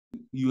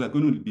you are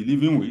going to be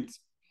living with.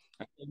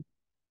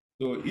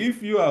 So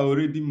if you are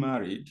already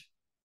married,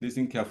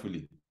 listen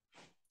carefully.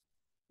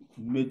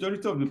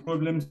 Majority of the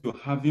problems you're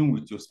having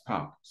with your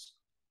spouse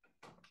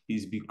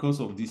is because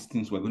of these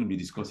things we're going to be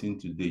discussing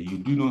today. You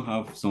do not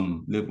have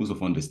some levels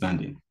of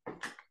understanding.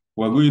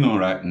 We're going on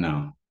right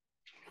now.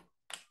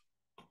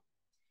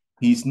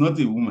 He's not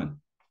a woman.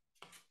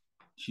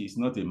 She's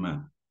not a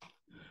man.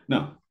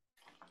 Now,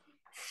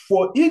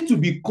 for it to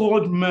be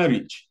called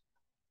marriage,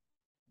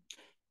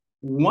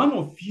 one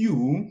of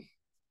you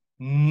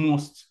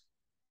must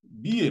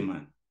be a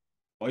man,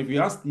 or if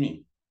you ask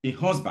me, a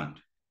husband,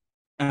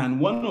 and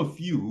one of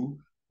you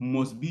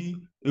must be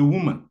a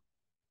woman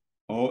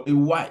or a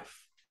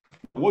wife.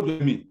 What do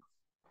I mean?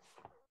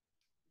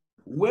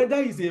 Whether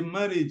it's a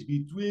marriage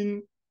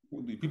between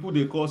the people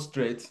they call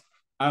straight,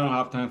 I don't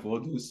have time for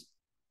those.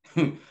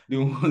 The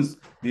ones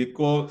they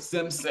call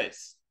same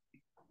sex.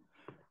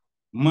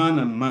 Man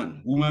and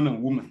man, woman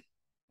and woman,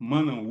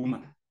 man and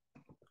woman.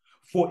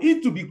 For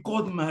it to be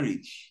called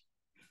marriage,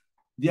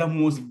 there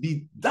must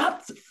be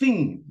that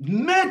thing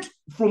made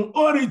from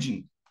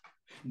origin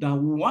that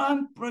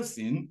one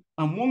person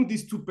among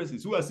these two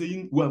persons who are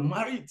saying we're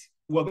married,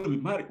 we're going to be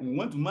married, we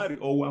want to marry,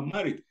 or we're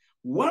married,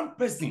 one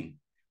person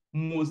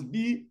must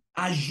be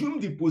assume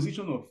the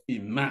position of a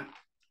man,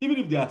 even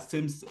if they are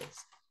same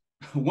sex.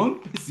 One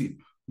person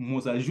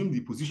must assume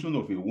the position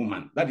of a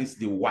woman, that is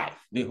the wife.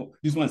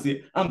 This one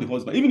say, I'm the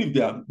husband, even if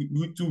they are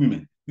two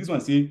women. This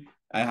one say,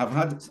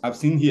 I've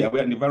seen here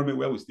where an environment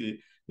where we say,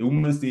 the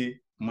woman say,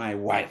 my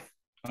wife.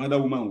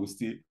 Another woman will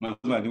say, my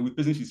husband. The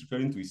person she's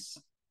referring to is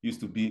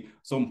used to be,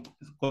 some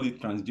call it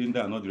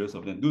transgender and all the rest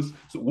of them.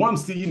 So what I'm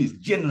saying is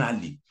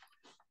generally,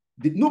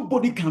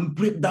 nobody can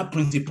break that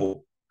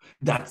principle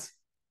that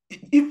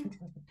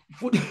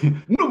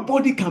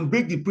nobody can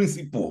break the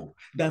principle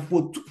that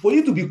for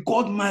you to be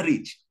called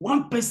marriage,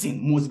 one person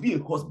must be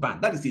a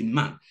husband, that is a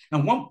man,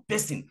 and one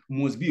person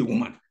must be a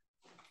woman.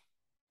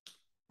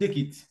 Take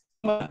it.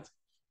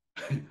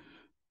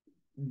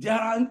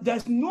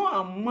 There's no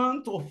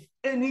amount of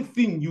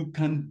anything you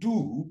can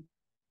do,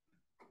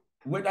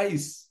 whether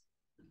it's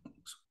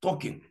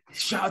talking,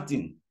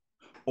 shouting,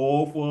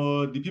 or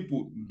for the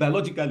people,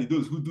 biologically,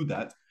 those who do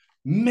that,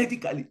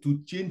 medically,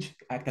 to change,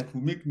 to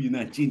make me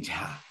now change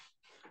her.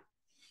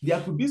 There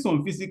could be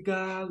some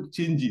physical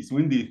changes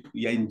when they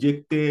are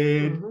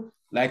injected. Mm-hmm.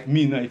 Like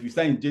me now, if you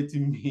start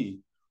injecting me,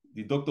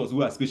 the doctors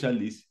who are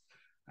specialists,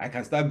 I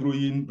can start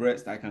growing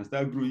breast, I can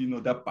start growing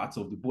other parts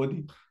of the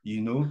body,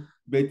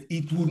 but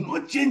it will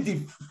not change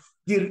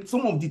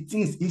some of the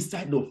things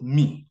inside of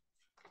me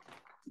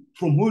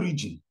from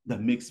origin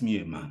that makes me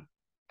a man.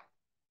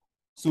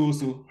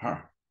 So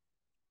her.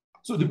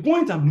 So the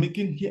point I'm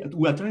making here,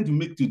 we are trying to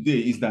make today,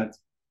 is that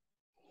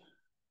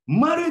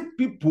married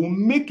people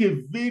make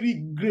a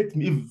very,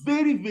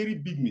 very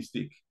big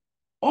mistake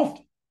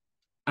often.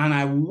 And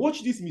I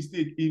watch this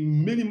mistake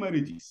in many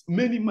marriages.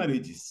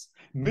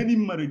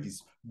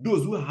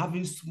 Those who are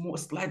having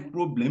slight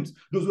problems,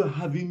 those who are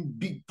having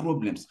big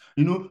problems,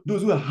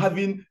 those who are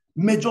having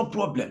major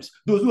problems,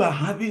 those who are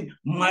having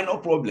minor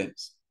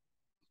problems.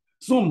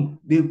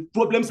 The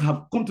problems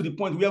have come to the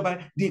point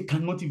whereby they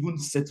cannot even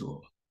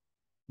settle.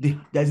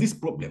 There's this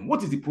problem.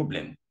 What is the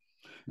problem?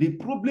 The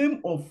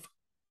problem of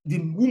the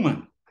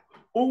woman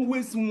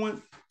always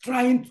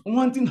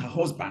wanting her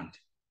husband,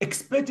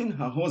 expecting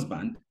her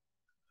husband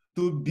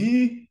to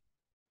be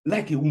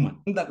like a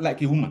woman,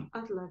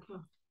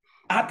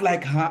 act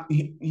like her,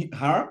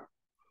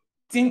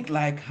 think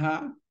like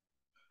her,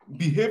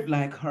 behave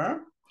like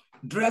her,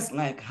 dress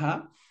like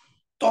her,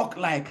 talk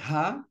like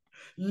her,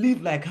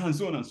 live like her, and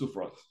so on and so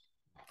forth.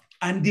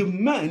 And the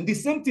man, the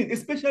same thing,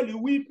 especially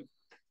women.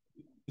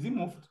 Is it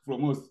moved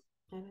from us?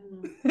 I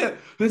don't know.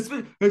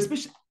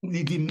 Especially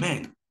the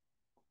men.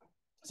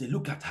 Say,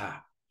 look at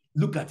her.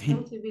 Look at him.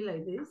 Can't you be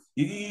like this?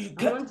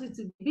 I want it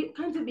to be.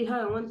 Can't you be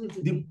how I want it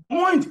to be? The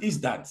point is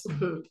that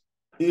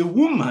a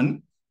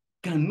woman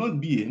cannot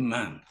be a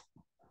man.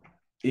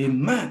 A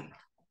man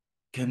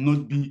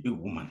cannot be a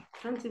woman.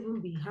 Can't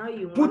even be how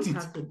you want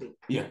her to be.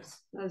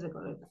 Yes. That's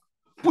correct.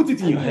 Put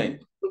it in your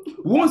head.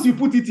 Once you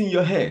put it in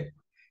your head,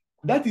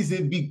 that is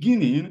a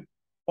beginning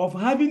of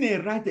having a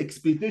right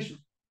expectation.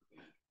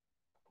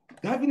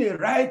 Having a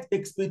right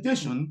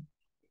expectation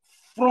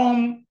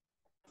from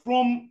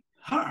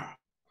her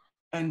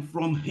and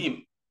from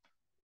him.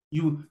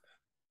 You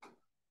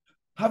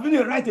having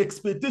a right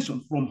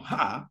expectation from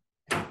her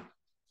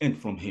and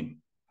from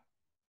him.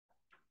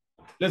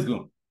 Let's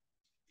go.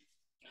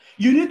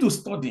 You need to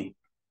study.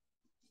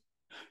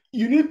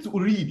 You need to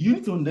read. You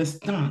need to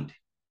understand.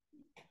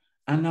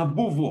 And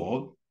above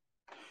all,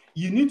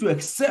 you need to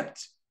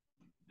accept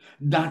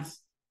that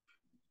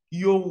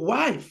your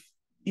wife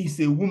is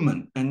a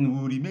woman and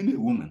will remain a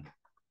woman.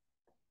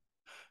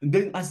 And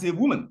then as a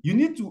woman, you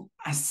need to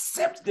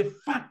accept the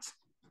fact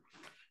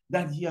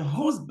that your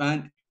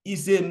husband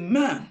is a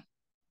man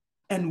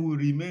and will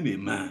remain a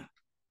man.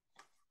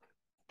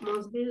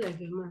 Must be like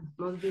a man.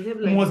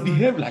 Must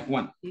behave like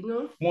one.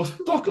 Must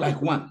talk like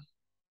one.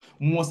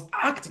 Must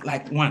act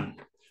like one.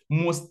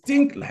 Must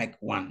think like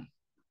one.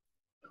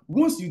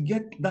 Once you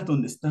get that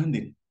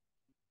understanding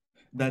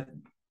that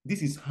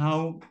this is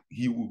how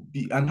he will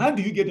be, and how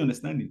do you get the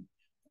understanding?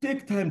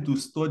 Take time to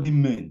study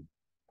men.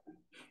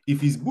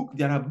 If his book,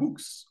 there are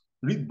books,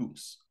 read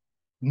books.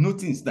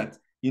 Notice that,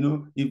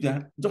 if they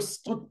are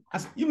just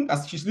even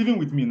as she's living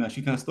with me now,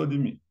 she can study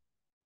me.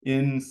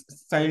 In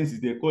science,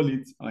 they call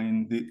it,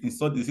 in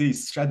study, they say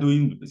it's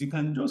shadowing the person. You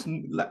can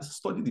just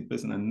study the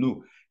person and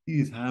know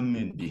this is how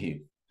men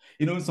behave.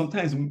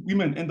 Sometimes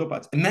women end up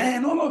at,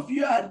 man, all of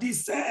you are the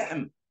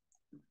same.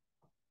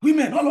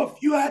 Women, all of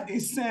you are the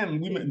same.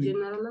 Women.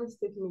 Generalized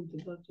statement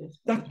about yourself.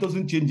 That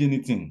doesn't change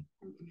anything.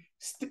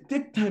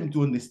 Take time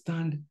to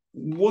understand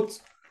what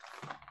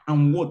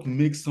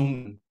makes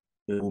someone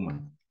a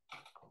woman.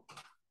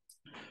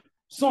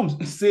 Some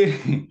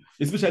say,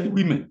 especially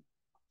women,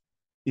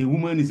 a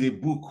woman is a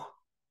book.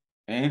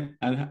 And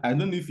I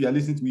don't know if you are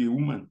listening to me, a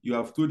woman, you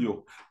have told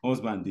your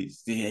husband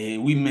this. Say,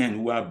 women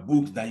who are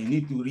books that you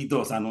need to read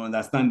us and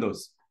understand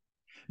us.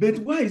 But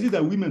why is it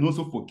that women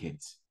also forget?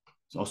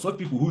 So such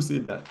people who say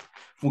that,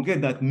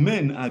 forget that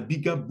men are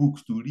bigger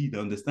books to read,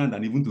 understand,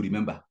 and even to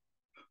remember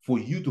for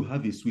you to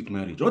have a sweet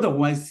marriage.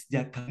 Otherwise,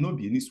 there cannot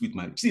be any sweet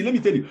marriage. See, let me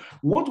tell you,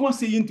 what we're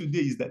saying today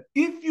is that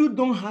if you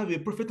don't have a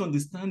perfect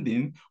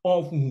understanding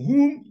of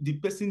whom the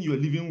person you're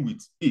living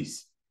with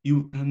is,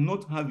 you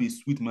cannot have a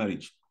sweet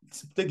marriage.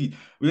 Take it,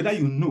 whether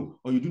you know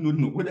or you do not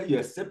know, whether you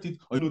accept it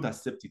or you don't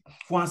accept it.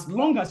 For as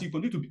long as you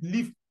continue to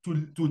live,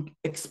 to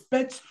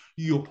expect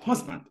your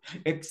husband,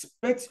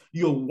 expect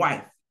your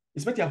wife,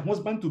 expect your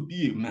husband to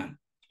be a man,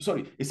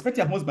 expect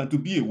your husband to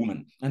be a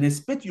woman, and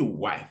expect your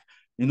wife,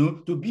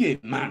 to be a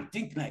man,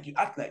 think like you,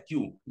 act like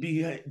you,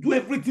 do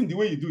everything the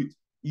way you do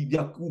it,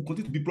 there will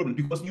continue to be problems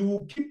because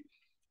you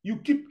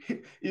keep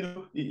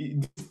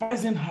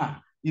despising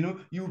her.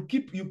 You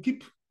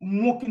keep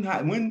mocking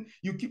her when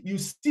you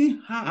see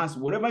her as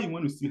whatever you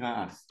want to see her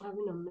as.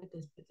 Having unmet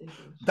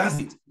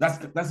expectations.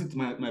 That's it,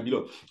 my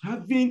beloved.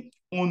 Having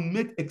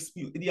unmet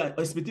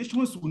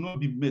expectations will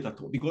not be met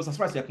at all because as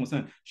far as you're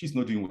concerned, she's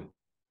not doing well.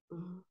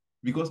 Mm-hmm.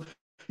 Because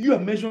you are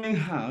measuring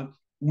her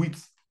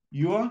with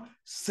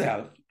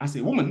yourself as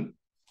a woman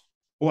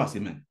or as a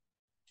man.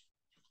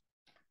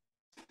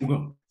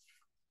 Well,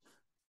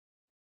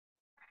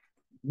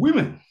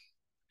 women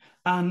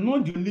are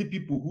not the only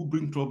people who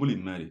bring trouble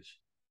in marriage.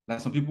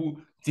 Like some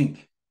people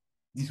think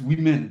these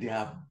women, they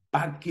have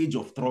baggage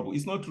of trouble.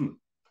 It's not true.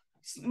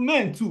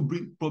 Men too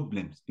bring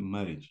problems in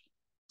marriage.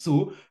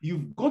 So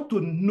you've got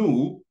to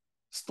know,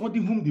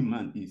 study whom the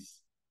man is,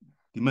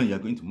 the man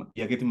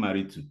you're getting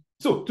married to.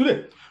 So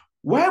today,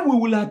 while we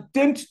will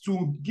attempt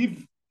to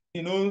give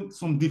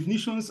some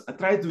definitions, I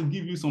try to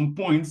give you some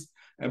points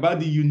about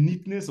the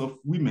uniqueness of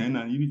women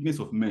and uniqueness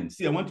of men.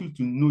 See, I want you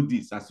to know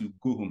this as you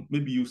go home.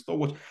 Maybe you start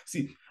watching.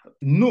 See,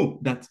 know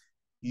that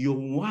your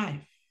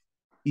wife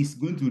is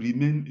going to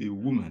remain a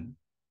woman.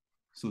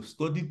 So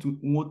study to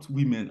what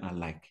women are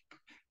like,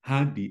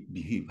 how they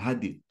behave, how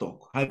they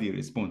talk, how they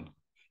respond.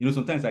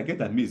 Sometimes I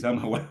get amazed how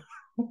my wife,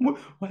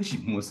 why she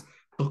must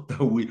talk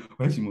that way,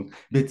 why she must.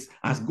 But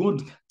as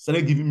God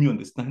started giving me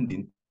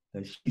understanding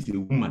that she's a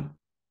woman,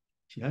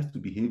 she has to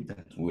behave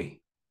that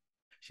way.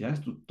 She has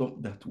to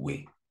talk that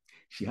way.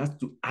 She has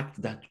to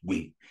act that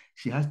way.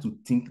 She has to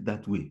think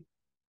that way.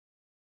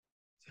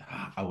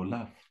 I will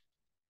laugh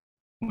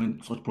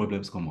when such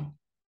problems come up.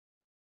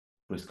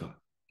 Praise God.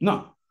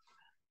 Now,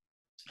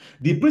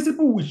 the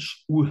principle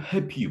which will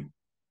help you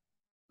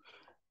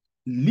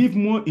live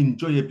more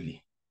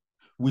enjoyably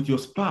with your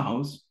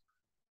spouse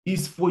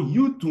is for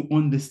you to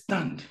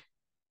understand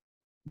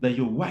that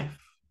your wife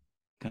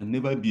can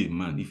never be a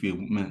man if you're a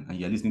man and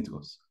you're listening to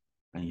us,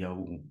 and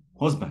your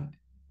husband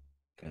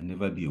can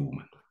never be a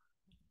woman.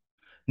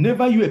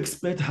 Never you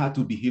expect her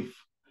to behave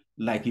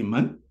like a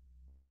man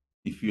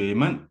if you're a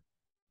man.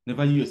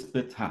 Never you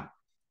expect her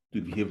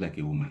to behave like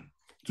a woman.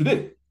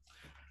 Today,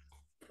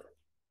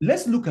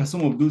 let's look at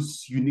some of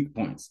those unique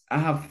points. I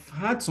have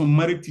had some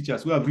married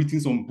teachers who have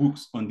written some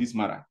books on this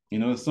matter.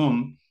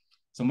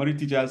 Some married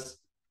teachers,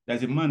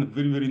 there's a man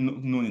very, very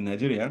known in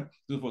Nigeria,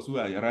 those of us who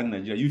are around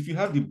Nigeria. If you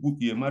have the book,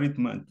 you're a married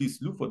man, please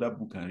look for that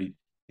book and read.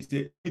 It's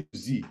the A to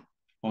Z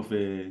of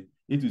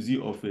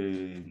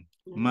a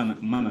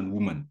man and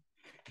woman.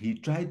 He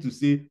tried to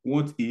say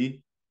what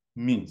A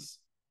means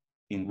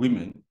in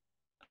women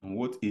and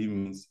what A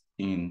means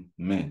in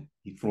men.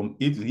 From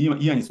A to Z, he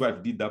and his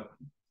wife did that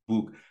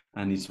book,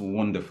 and it's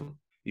wonderful.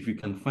 If you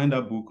can find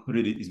that book,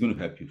 read it, it's going to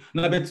help you.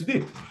 Now, but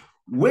today,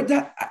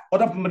 whether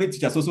other married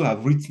teachers also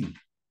have written,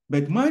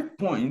 but my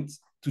point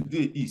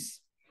today is,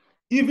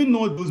 even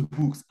though those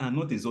books are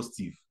not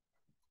exhaustive,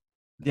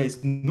 there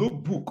is no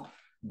book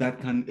that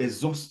can be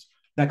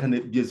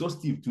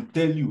exhaustive to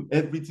tell you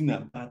everything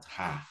about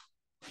her.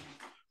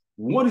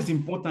 What is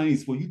important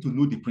is for you to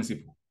know the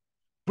principle.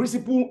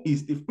 Principle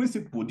is the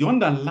principle, the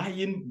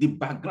underlying, the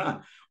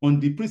background on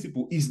the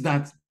principle is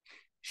that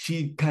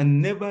she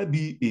can never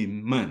be a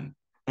man,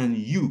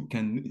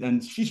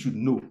 and she should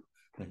know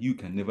that you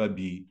can never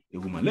be a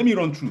woman. Let me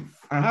run through.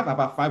 I have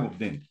about 5 of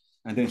them,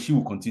 and then she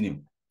will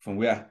continue from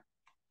where.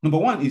 Number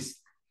 1 is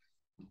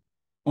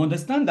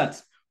understand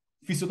that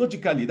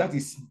physiologically, that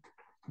is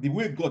the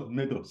way God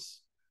made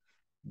us.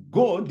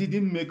 God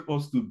didn't make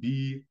us to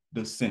be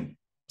the same.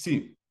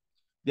 See,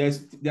 there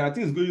are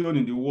things going on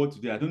in the world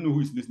today. I don't know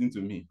who is listening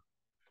to me.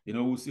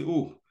 We'll say,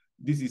 oh,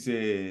 this is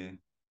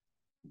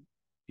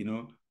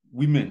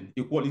women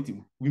equality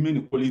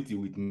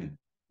with men.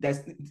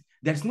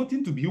 There's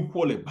nothing to be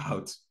equal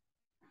about.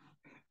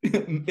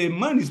 A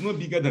man is not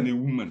bigger than a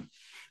woman.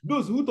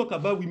 Those who talk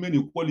about women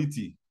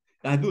equality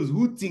are those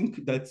who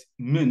think that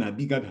men are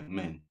bigger than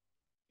men.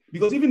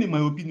 Because even in my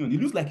opinion,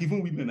 it looks like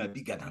even women are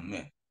bigger than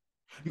men.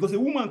 Because a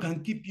woman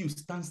can keep you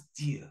stand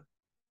still.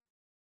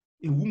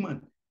 A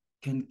woman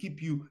can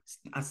keep you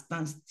at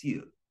stand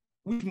still,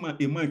 which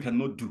a man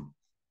cannot do.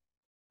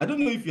 I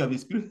don't know if you have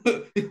experienced.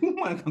 A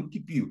woman can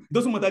keep you. It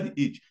doesn't matter the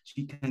age.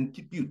 She can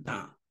keep you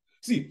down.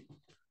 See,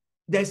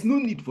 there's no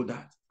need for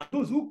that.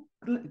 Those who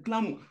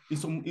claim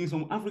in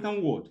some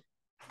African world,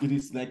 it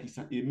is like it's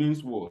a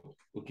men's world.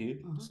 Okay,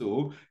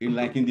 so in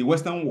the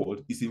Western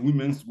world, it's a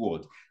women's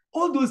world.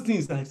 All those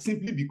things are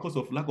simply because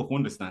of lack of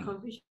understanding.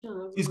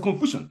 It's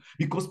confusion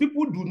because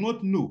people do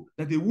not know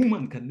that a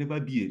woman can never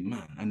be a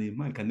man and a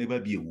man can never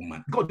be a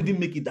woman. God didn't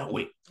make it that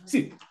way.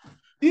 See,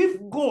 if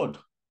God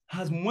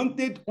has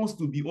wanted us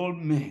to be all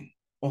men,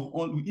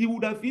 he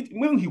would have,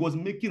 when he was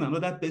making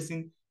another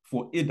person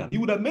for Adam, he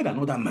would have made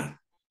another man.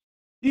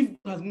 If he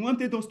has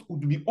wanted us to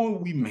be all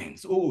women,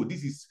 so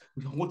this is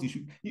what he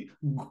should.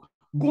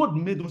 God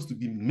made us to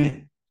be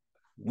men,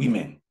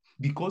 women,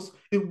 because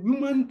a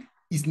woman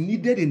is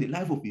needed in the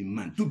life of a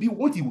man to be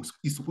what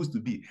is supposed to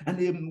be, and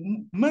a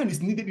man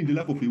is needed in the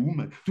life of a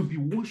woman to be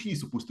what she is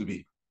supposed to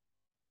be,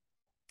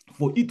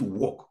 for it to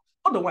work.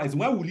 Otherwise,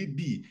 why will it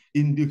be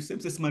in the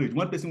same-sex marriage?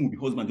 One person will be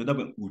husband, the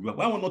other will be wife.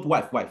 Why not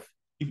wife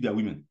if they are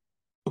women?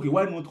 Okay,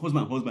 why not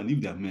husband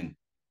if they are men?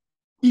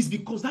 It's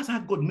because that's how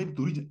God made it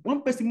to reach.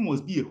 One person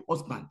must be a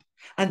husband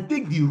and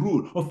take the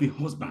role of a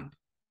husband,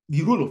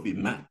 the role of a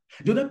man.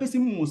 The other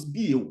person must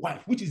be a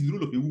wife, which is the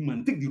role of a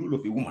woman, take the role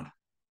of a woman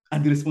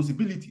and the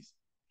responsibilities,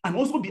 and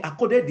also be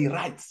accorded the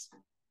rights.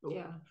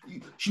 Yeah.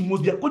 She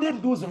must be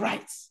accorded those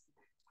rights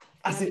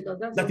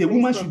that a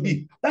woman should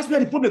be. That's where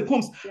the problem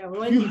comes. Yeah,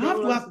 you have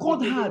to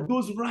accord her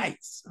those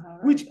rights,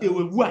 which a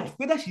wife,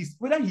 whether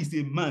he's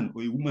a man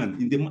or a woman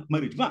in the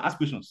marriage, go and ask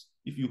questions.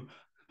 If you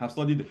have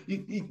studied,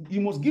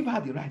 you must give her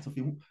the rights of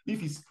a woman.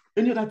 If it's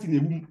any other thing,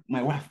 a woman,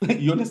 my wife,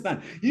 you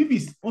understand? If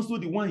it's also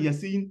the one you're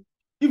saying,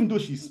 even though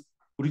she's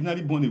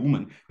originally born a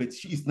woman, but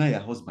she is now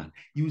your husband,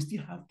 you will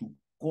still have to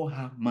call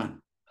her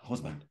man,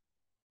 husband.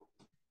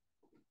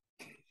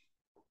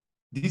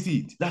 This is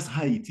it. That's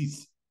how it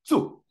is.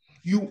 So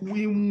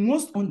we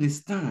must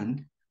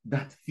understand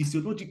that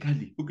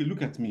physiologically, okay,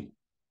 look at me,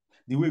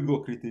 the way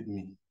God created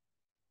me.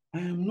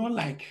 I'm not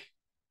like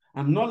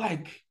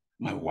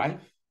my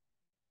wife.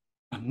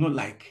 I'm not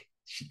like,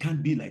 she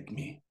can't be like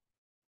me.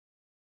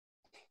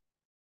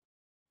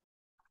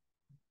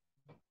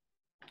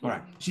 All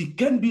right, she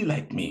can't be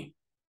like me.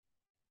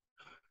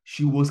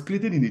 She was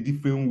created in a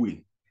different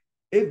way.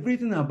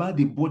 Everything about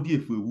the body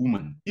of a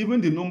woman,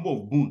 even the number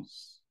of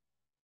bones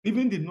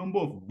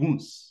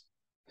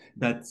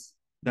that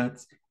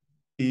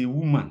a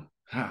woman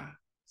has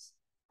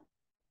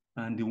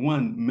and the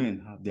one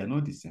men have, they are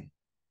not the same.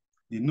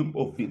 The number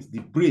of veins, the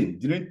brain,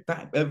 the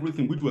type,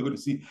 everything, which we're going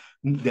to see,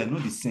 they are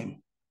not the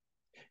same.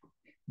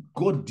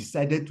 God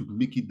decided to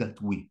make it that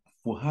way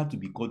for her to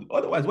be called.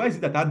 Otherwise, why is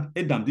it that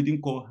Adam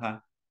didn't call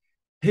her,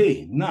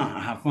 hey, now I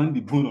have found the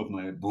bone of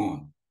my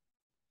bone.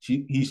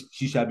 She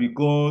shall be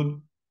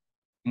called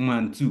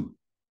man too,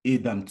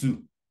 Adam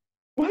too.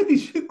 Why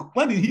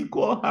did he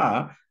call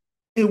her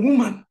a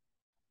woman?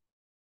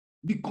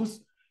 Because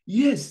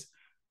yes,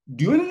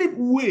 the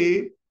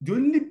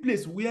only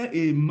place where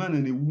a man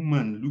and a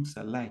woman looks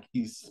alike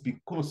is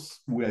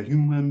because we are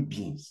human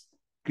beings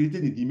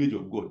created in the image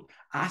of God.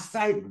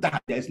 Aside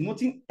that, there is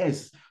nothing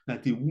else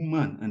that a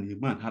woman and a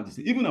man have to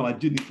say. Even our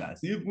genitals,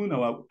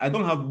 I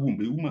don't have womb,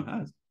 a woman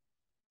has.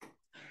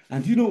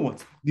 And you know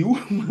what?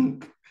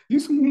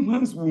 This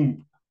woman's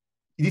womb,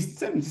 it is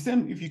the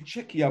same. If you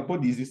check your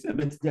body, it's the same,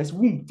 but there's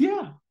womb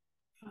there.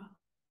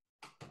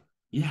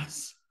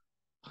 Yes.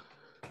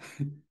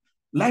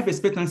 Life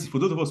expectancy, for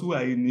those of us who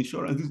are in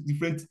insurance, this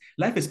different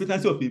life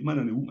expectancy of a man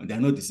and a woman, they are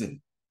not the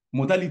same.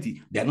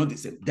 Mortality, they are not the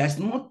same. There's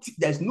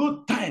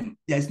no time,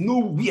 there's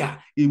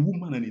nowhere a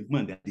woman and a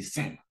man, they are the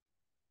same.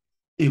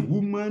 A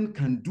woman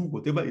can do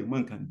whatever a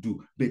man can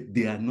do, but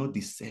they are not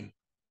the same.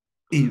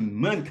 A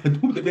man can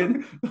do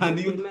them, and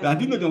you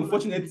know the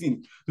unfortunate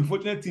thing,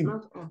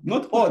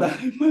 not all that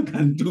a man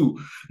can do.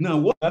 Now,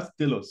 what does it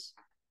tell us?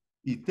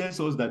 It tells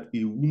us that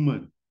a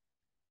woman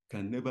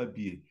can never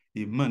be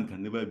a man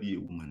can never be a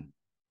woman.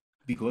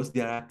 Because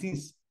there are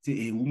things,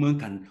 say a woman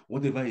can,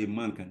 whatever a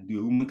man can do,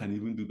 a woman can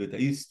even do better.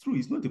 It's true,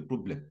 it's not a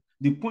problem.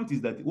 The point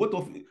is that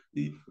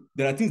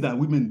there are things that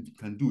women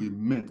can do,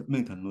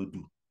 men cannot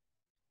do.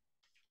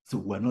 So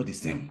we're not the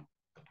same.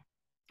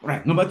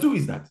 Right. Number two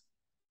is that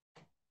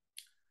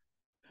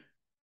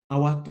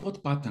our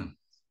thought pattern.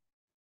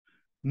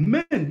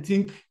 Men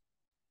think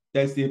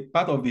there's a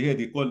part of the head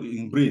they call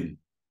in brain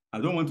I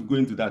don't want to go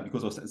into that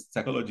because of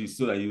psychology,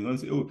 so that you don't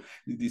say, oh,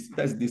 they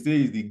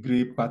say is the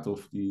gray part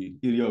of the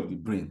area of the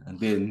brain, and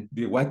then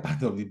the white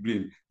part of the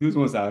brain. Those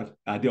ones are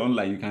they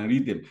online. You can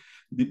read them.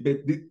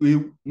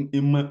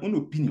 In my own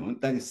opinion,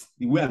 that is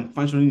the way I'm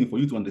functioning for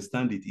you to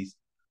understand it is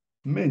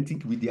men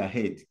think with their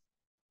head.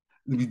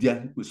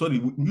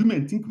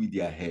 Women think with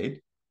their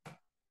head,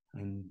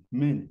 and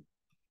men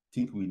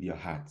think with their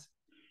heart.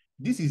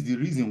 This is the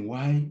reason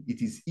why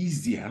it is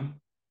easier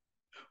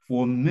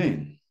for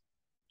men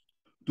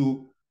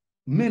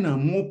are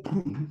more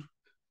prone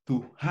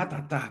to heart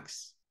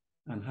attacks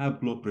and high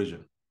blood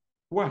pressure.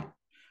 Why?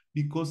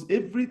 Because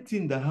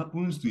everything that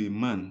happens to a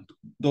man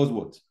does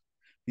what?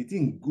 The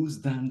thing goes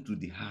down to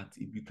the heart.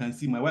 If you can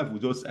see, my wife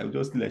I would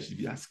just feel like she'd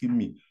be asking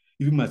me,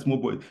 even my small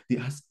boy, they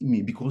ask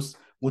me, because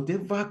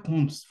whatever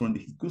comes from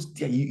it goes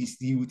there,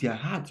 with your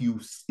heart, you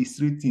see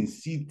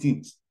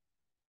things,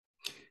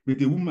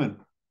 With a woman,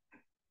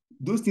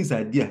 those things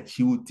are there.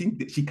 She will think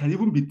that she can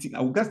even be. I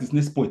will guess this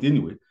next point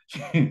anyway.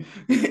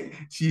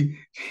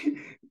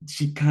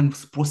 she can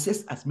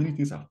process as many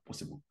things as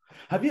possible.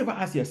 Have you ever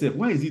asked yourself,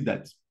 why is it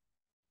that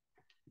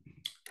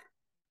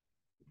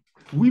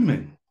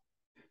women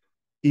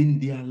in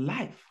their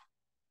life,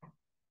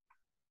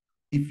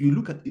 if you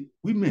look at it,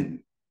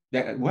 women, we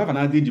have an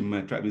adage in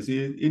my tribe, they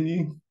say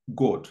any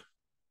god,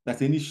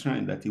 that's any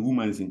shrine that a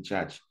woman is in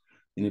charge.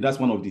 That's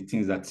one of the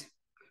things that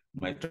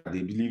my tribe,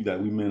 they believe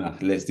that women are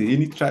less.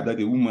 Any tribe that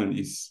a woman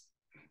is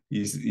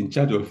in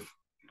charge of,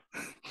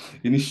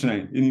 any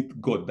shrine, any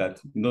god that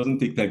doesn't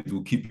take time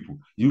to kill people.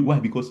 Why?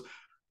 Because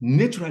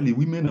naturally,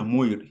 women are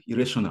more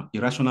irrational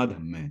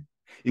than men.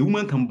 A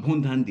woman can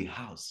burn down the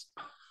house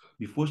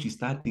before she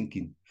starts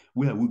thinking,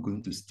 where are we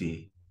going to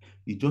stay?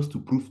 It's just to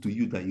prove to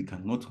you that you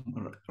cannot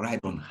ride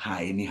on her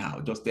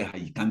anyhow. Just tell her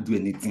you can't do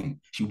anything.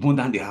 She burn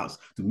down the house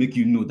to make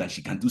you know that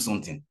she can do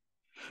something.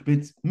 But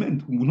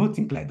men will not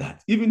think like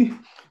that. Even if,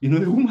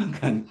 a woman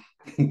can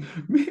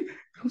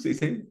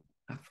say,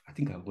 I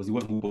think I was the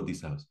one who bought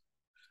this house.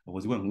 I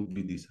was the one who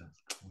built this house.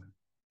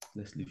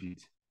 Let's leave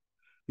it.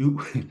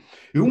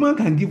 A woman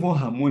can give all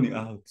her money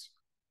out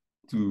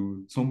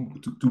to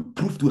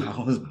prove to her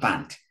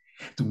husband,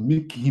 to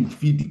make him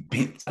feel the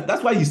pain.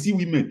 That's why you see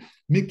women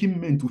making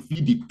men to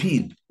feel the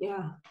pain.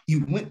 Yeah.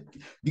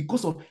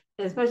 Because of,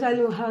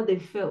 especially how they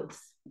felt.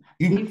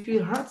 If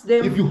you hurt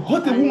them, if you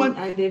hurt a woman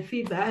and they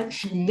feel bad,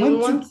 you don't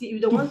want to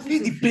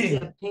feel the pain.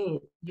 Their pain.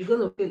 You're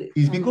gonna feel it.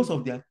 It's because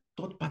of their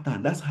thought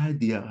pattern. That's how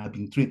they have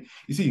been trained.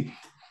 You see,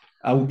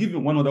 I will give you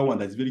one other one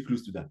that's very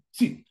close to that.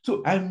 See,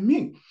 so I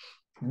mean,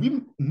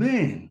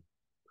 men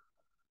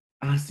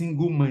are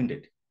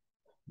single-minded,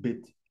 but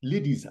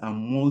ladies are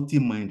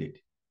multi-minded.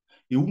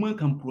 A woman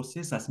can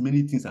process as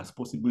many things as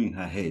possible in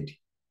her head.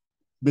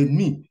 But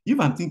me, if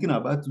I'm thinking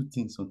about two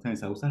things,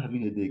 sometimes I will start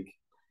having a headache.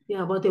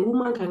 Yeah, but a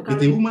woman can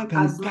carry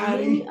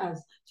many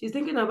as she's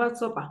thinking about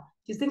supper.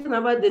 She's thinking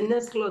about the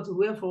next clothes to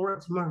wear for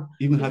work tomorrow.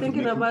 She's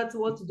thinking about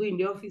what to do in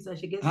the office as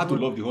she gets how to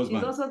love the husband.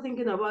 She's also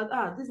thinking about,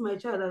 this is my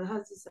child that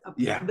has this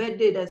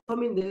birthday that's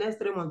coming the next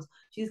 3 months.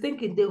 She's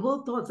thinking the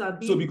whole thoughts are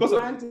being because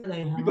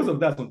of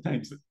that,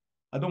 sometimes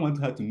I don't want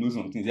her to know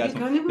something. There's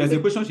a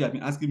question she has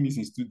been asking me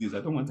since 2 days. I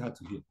don't want her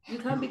to hear. You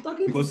can be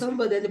talking to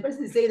somebody and the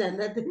person is saying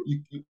that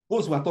thing.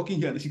 Those who are talking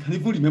here, she can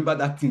even remember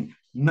that thing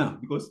now.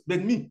 Because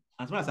then me,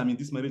 as far as I'm in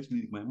this marriage,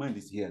 my mind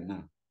is here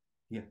now.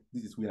 Yeah,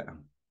 this is where I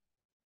am.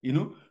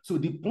 So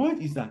the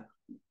point is that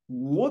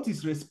what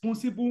is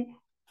responsible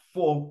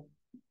for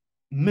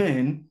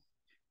men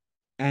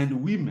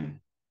and women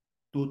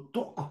to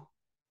talk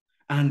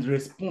and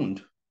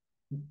respond?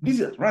 This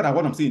is rather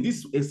what I'm saying. This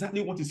is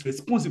exactly what is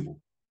responsible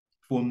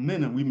for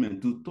men and women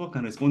to talk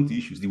and respond to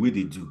issues the way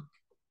they do,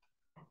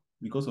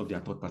 because of their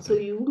thought pattern. So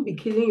you won't be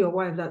killing your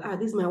wife that,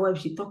 this is my wife,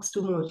 she talks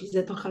too much, she's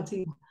a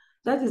talkative.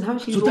 That is how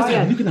she's wired.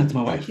 I'm looking at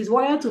my wife. She's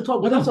wired to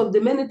talk because of the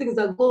many things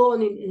that go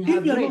on in her brain.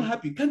 If you're not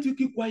happy, can't you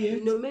keep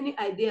quiet? Many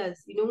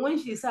ideas. When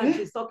she's sad,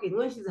 she's talking.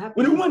 When she's happy,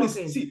 when she's a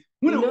woman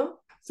talking.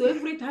 So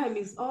every time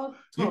it's all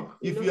talk.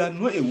 If you are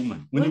not a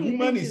woman, when a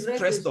woman is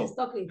stressed up,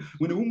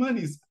 when a woman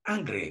is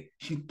angry,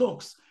 she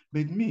talks.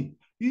 But me,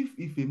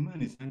 if a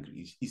man is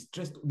angry, he's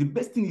stressed, the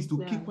best thing is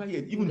to keep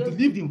quiet, even to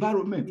leave the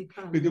environment.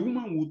 But the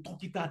woman will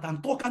talk it out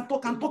and talk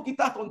it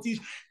out until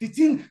the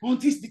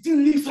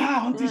thing leaves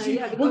her,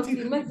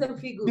 it makes them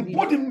feel good. The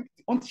burden,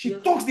 until she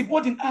talks the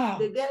burden out.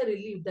 They get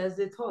relieved as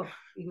they talk.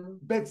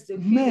 But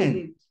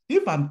men,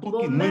 if I'm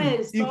talking,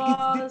 men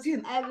store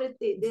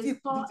everything. They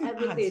store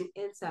everything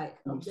inside.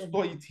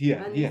 Store it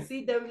here. And you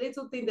see them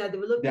little things that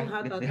developing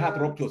heart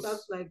ruptures,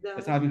 stuff like that.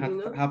 That's having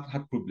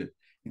heart problem.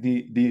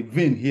 The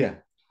vein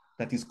here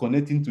that is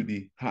connecting to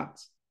the heart,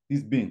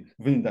 this vein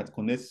that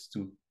connects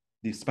to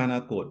the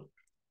spinal cord,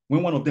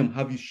 when one of them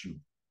have issue,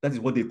 that is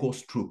what they call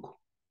stroke.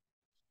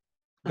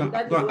 And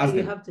that is why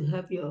you have to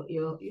help your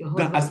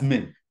husband. As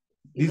men,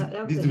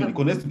 this vein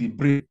connects to the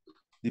brain.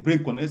 The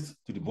brain connects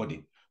to the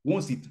body.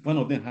 Once one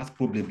of them has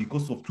problem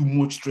because of too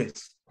much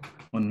stress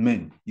on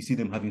men, you see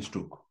them having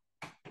stroke.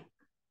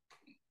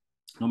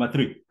 Number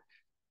 3,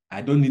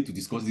 I don't need to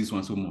discuss this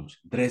one so much.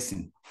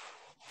 Dressing.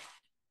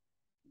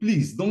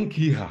 Please don't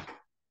kill her.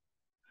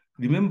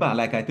 Remember,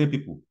 like I tell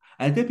people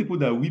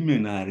that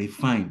women are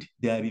refined.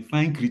 They are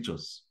refined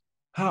creatures.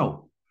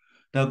 How?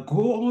 That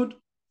God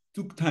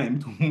took time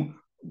to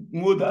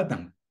mold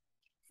Adam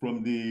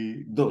from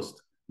the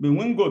dust. But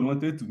when God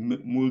wanted to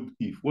mold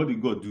Eve, what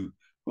did God do?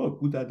 God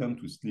put Adam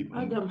to sleep.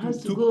 Adam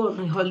has to go on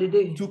a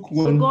holiday. So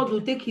God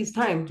will take his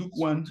time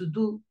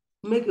to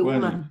make a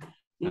woman,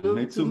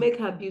 to make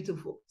her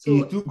beautiful.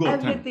 So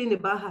everything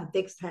about her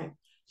takes time.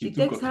 She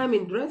takes time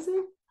in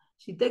dressing.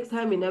 She takes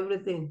time in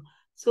everything.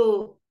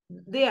 So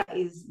there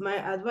is my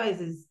advice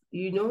is,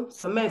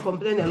 some men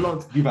complain a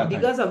lot.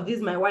 Because of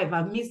this, my wife,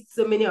 I've missed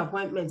so many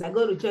appointments. I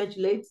go to church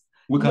late.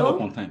 Wake her up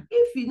on time.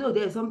 If you know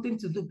there's something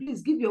to do,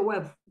 please give your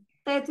wife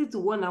 30 to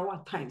 1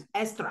 hour time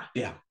extra.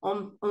 Yeah.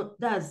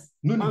 That's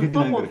on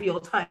top of your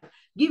time.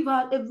 Give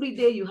her every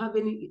day you have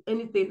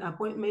anything,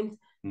 appointment,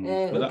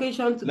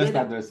 occasion together. Let's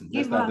start dressing.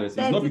 Give her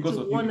 30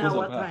 to 1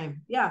 hour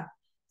time. Yeah.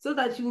 So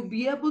that she will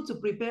be able to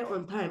prepare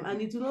on time, and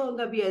it will no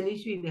longer be an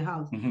issue in the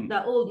house.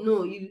 That, oh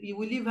no, you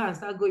will leave her and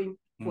start going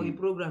for a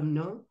program.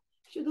 No,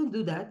 she don't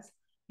do that.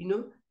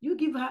 You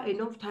give her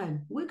enough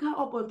time. Wake her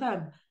up on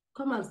time.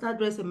 Come and start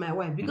dressing my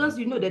wife, because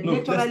you know that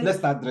naturally. Let's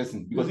start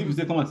dressing, because if you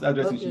say come and start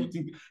dressing, she will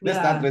think let's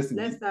start dressing.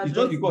 It's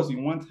just because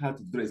you want her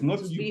to dress, not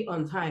to you be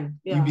on time.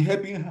 Yeah. You'll be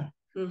helping her.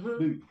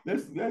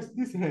 Let's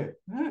this hair.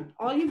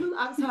 Or even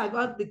ask her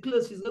about the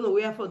clothes she's going to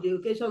wear for the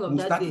occasion of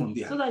that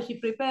day, so that she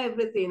prepare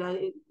everything, and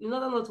in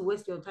order not to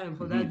waste your time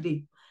for that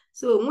day.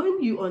 So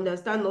when you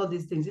understand all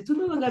these things, it will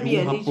no longer be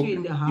an issue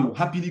in the house. You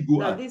happily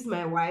go out. This is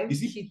my wife.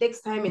 She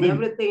takes time in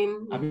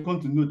everything. I've come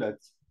to know that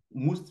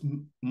most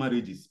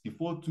marriages,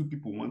 before two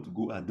people want to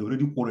go out, they're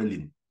already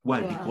quarreling.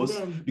 Why?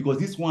 Because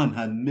this one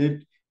had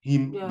made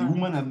him, the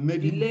woman had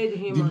made delayed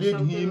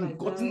him,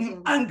 gotten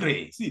him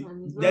angry. See,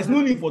 there's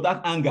no need for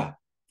that anger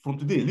from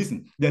today.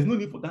 Listen, there's no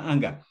need for that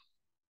anger.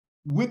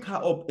 Wake her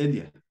up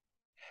earlier.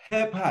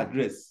 Help her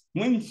dress.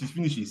 When she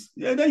finishes,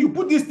 then you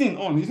put this thing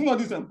on. It's not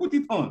this one. Put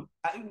it on.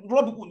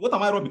 What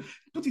am I rubbing?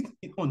 Put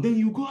it on. Then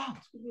you go out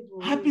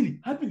happily.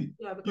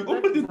 Yeah, you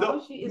open the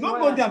door. Not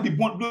go there and be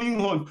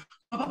blowing on.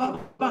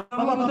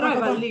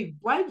 Drive and leave.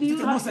 Why do you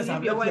have to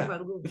leave your wife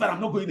and go? In fact,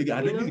 I'm not going again.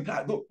 I leave the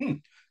car. Go.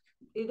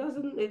 It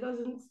doesn't.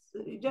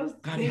 You just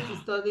need to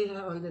study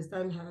her,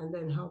 understand her, and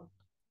then help.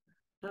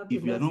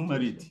 If you are not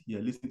married,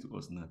 you're listening to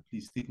us now.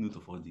 Please take note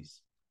of all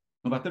this.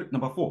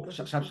 Number 4.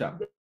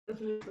 Sharp.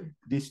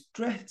 The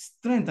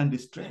strength and the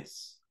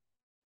stress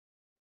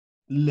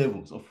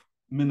levels of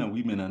men and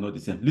women are not the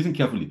same. Listen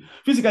carefully.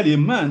 Physically, a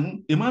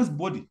man's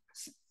body,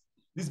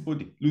 this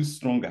body looks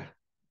stronger.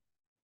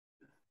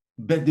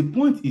 But the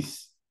point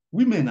is,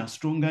 women are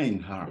stronger in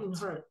heart.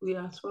 We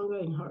are stronger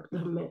in heart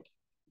than men.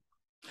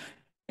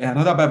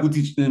 Another Bible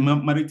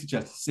married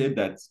teacher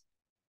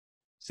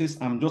says,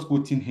 I'm just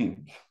quoting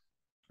him,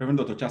 Reverend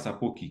Dr. Charles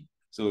Apoki.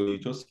 So you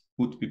just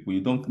quote people,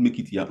 you don't make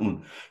it your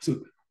own.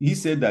 So he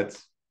said that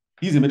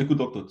he's a medical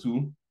doctor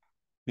too.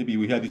 Maybe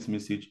we hear this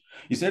message.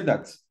 He said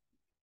that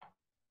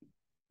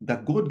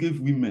God gave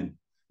women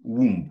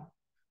womb.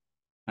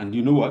 And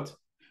you know what?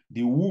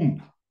 The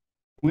womb,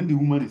 when the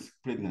woman is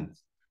pregnant,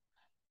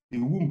 the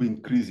womb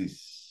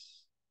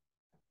increases.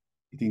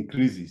 It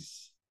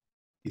increases.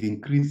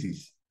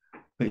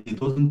 But it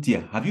doesn't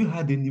tear. Have you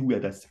heard anywhere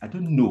that, I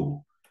don't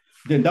know,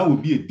 then that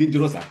would be a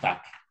dangerous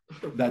attack.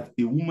 That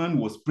a woman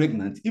was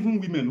pregnant, even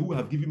women who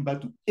have given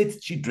birth to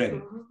 8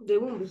 children. The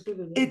womb is still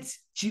there. 8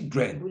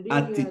 children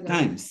at the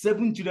time,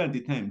 7 children at the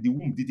time, the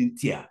womb didn't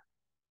tear.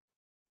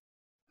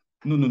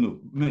 No.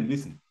 Men,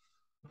 listen.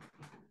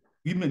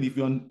 Women, if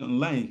you're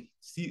online,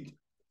 see,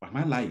 am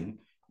I lying?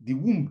 The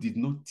womb did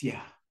not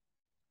tear.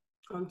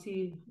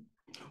 Until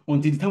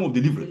the time of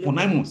delivery, for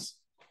 9 months.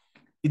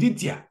 It didn't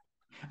tear.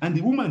 And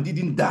the woman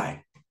didn't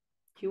die.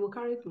 She will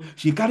carry through.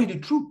 She carried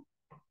it through.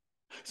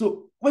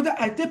 So whether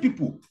I tell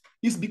people,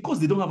 it's because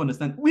they don't have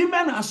understanding.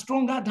 Women are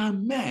stronger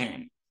than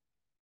men.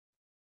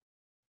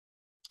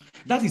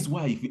 That is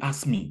why, if you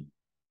ask me,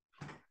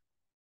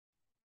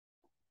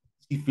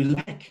 if you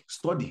like,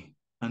 study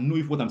and know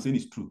if what I'm saying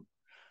is true.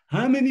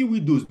 How many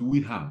widows do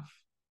we have?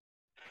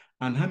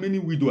 And how many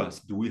widowers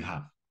do we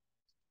have?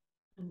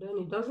 And then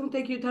it doesn't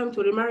take you time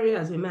to remarry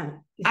as a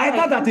man. I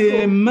thought that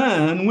a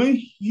man, when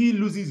he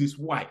loses his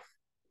wife,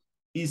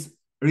 is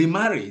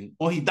remarrying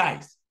or he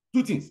dies.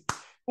 2 things.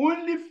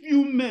 Only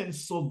few men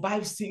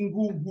survive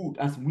singlehood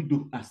as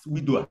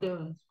widower.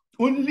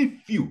 Only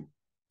few.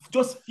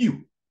 Just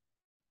few.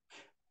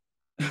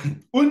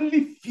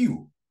 Only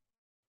few.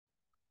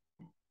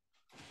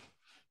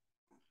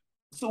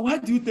 So why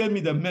do you tell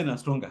me that men are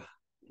stronger?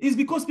 It's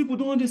because people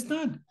don't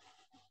understand.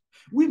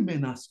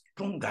 Women are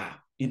stronger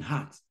in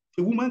heart.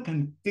 A woman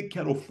can take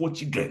care of 4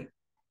 children.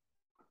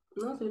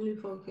 Not only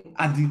 4 kids.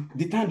 At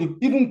the time,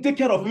 they even take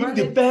care of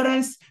the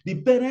parents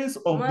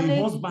of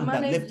the husband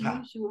that left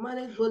her. She will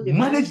manage both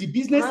the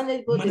business,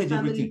 manage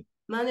everything.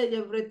 Manage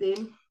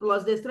everything,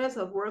 plus the stress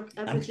of work,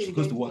 everything. And she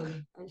goes to work.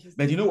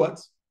 But you know what?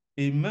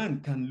 A man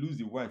can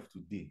lose a wife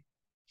today.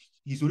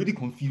 He's already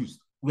confused.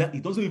 He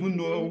doesn't even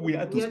know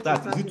where to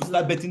start. Is it to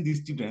start betting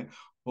these children?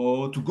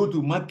 or to go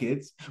to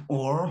markets,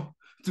 or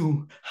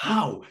to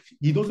how.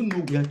 He doesn't know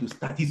where to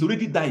start. He's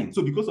already dying.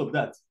 So because of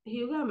that,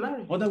 he got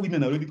married. Other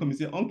women are already coming and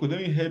say, uncle,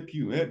 let me help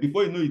you.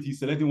 Before you know it, he's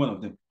selecting one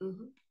of them.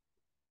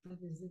 That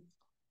is it.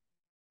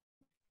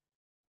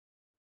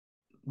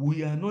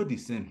 We are not the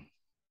same.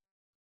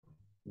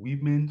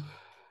 Women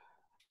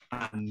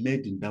are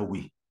made in that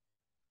way.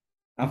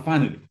 And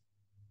finally,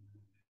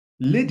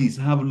 ladies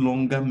have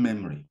longer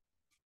memory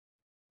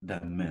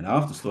than men. I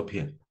have to stop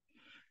here.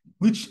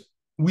 Which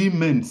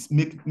women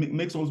make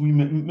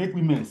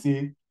women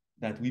say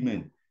that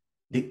women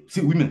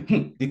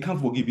they can't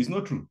forgive. It's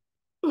not true.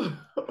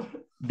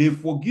 They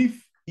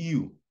forgive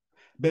you,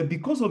 but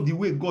because of the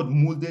way God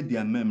molded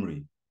their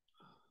memory,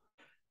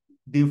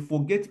 they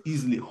forget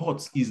easily,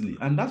 hurts easily.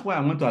 And that's why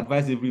I want to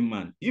advise every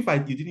man. If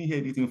you didn't hear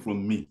anything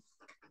from me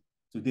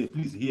today,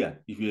 please hear,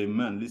 if you're a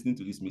man listening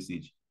to this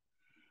message.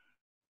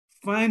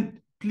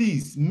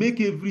 Please make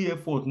every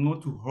effort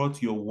not to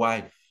hurt your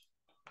wife,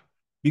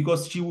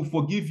 because she will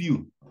forgive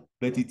you,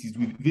 but it is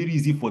very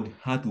easy for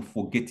her to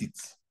forget it.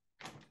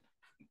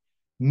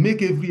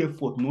 Make every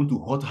effort not to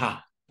hurt her.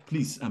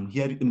 Please,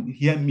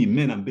 hear me,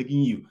 men, I'm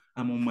begging you.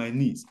 I'm on my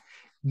knees.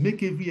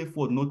 Make every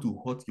effort not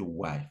to hurt your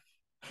wife,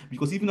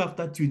 because even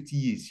after 20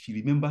 years, she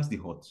remembers the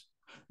hurt.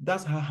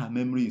 That's how her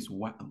memory is.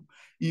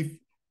 If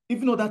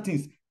even other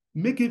things,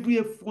 make every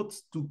effort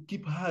to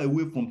keep her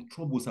away from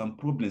troubles and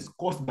problems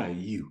caused by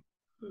you.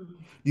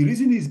 The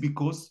reason is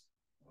because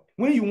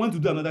when you want to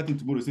do another thing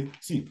tomorrow, say,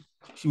 see,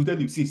 she will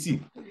tell you, see,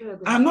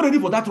 I'm not ready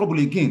for that trouble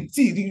again.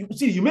 See,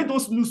 you made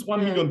us lose 1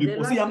 million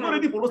before. See, I'm not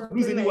ready for us to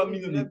lose any 1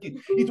 million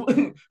again.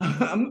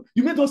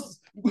 You made us,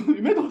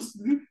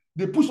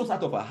 they push us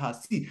out of our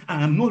house. See,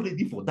 I am not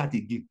ready for that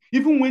again.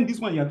 Even when this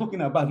one you're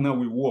talking about now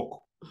will work,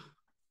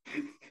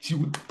 she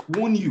would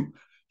warn you.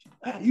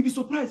 You'll be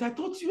surprised. I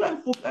thought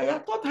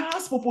I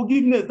asked for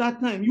forgiveness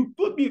that time. You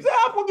told me,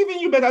 I'm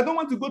forgiving you, but I don't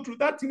want to go through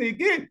that thing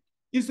again.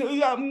 You say,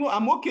 yeah, no,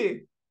 I'm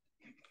okay.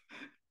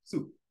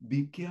 So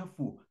be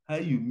careful how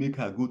you make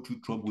her go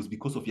through troubles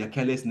because of your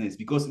carelessness.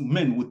 Because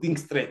men will think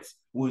straight.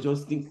 Will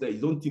just think straight.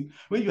 You don't think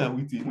when you are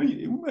with him,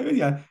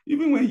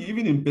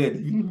 even in bed,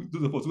 even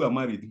those of us who are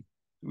married,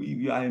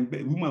 you are in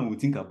bed, woman will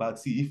think about,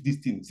 see if this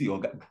thing,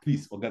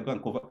 please, go and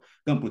cover, go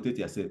and protect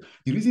yourself.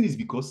 The reason is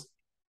because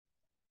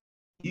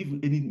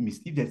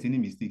if there's any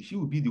mistake, she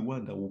will be the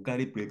one that will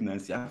carry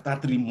pregnancy after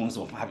 3 months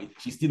of having.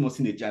 She's still not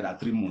seen a child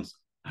at 3 months.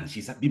 And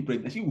she's been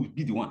pregnant. She will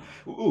be the one.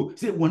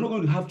 Say, we're not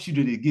going to have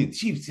children again.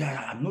 She say,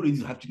 I'm not ready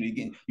to have children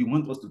again. You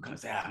want us to come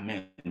say,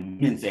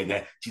 men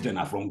say, children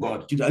are from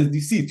God. Children,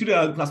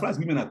 as far as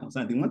women are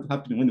concerned, they want to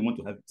have children when they want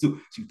to have it. So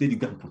she'll tell you,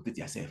 go and protect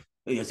yourself.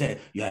 You say,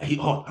 you are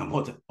hot, I'm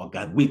hot. Oh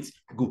God, wait,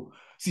 go.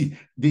 See,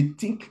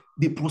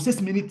 they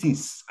process many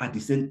things at the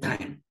same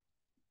time.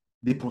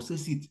 They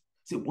process it.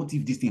 Say, what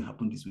if this thing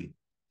happened this way?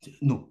 Say,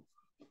 no.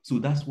 So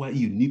that's why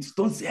you need to,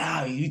 don't say,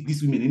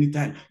 this woman,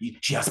 anytime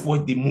she has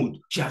spoiled the mood,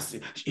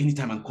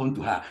 anytime I come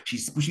to her, she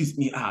pushes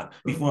me out.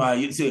 Before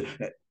I say,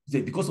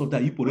 because of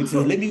that, you put it, say,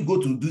 let me go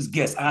to these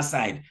guests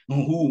outside.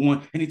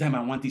 Anytime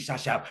I want it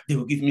sharp, they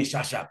will give me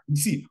sharp. You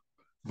see,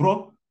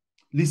 bro,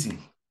 listen,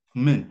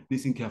 men,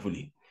 listen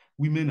carefully.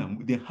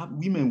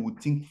 Women will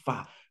think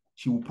far.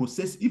 She will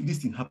process, if this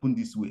thing happened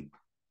this way,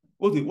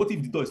 what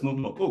if the door is not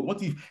locked?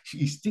 What if she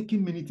is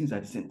thinking many things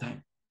at the same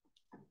time?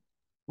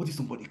 What is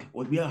somebody?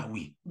 Where are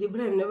we? The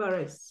brain never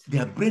rests.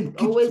 Their brain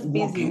keeps always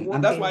working.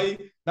 And that's why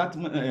that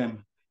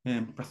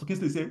Pastor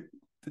Kingsley said,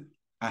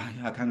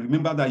 I can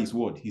remember that his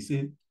word. He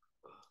said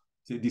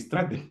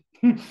distract them.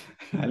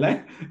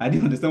 I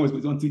didn't understand what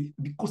was going on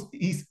because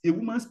a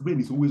woman's brain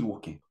is always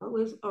working.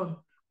 Always on.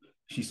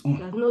 She's on.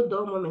 There's no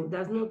dull moment.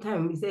 There's no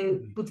time. We say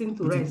putting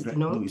to rest, you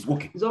know. No, it's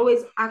working. It's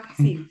always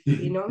active,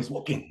 you know. It's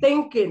working.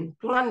 Thinking,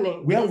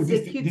 planning, where will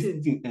this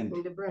thing end?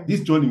 In the brain.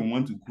 This journey we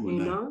want to go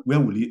now, where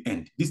will it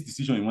end? This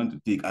decision you want to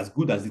take, as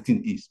good as the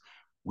thing is,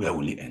 where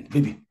will it end?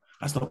 Baby,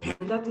 I stop here.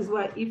 And that is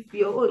why if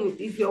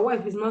your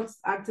wife is not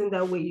acting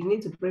that way, you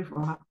need to pray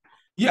for her.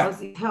 Yeah.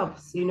 Because it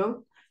helps, you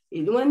know.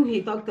 When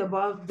he talked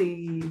about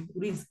the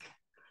risk,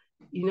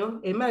 you know,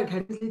 a man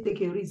can easily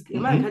take a risk. A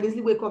man can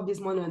easily wake up this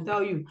morning and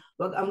tell you,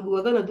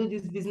 we're going to do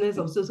this business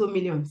of so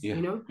millions,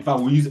 you know. In fact,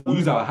 we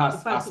use our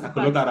house as a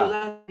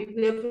collateral.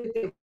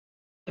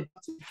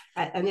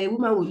 And a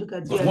woman will look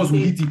at you and once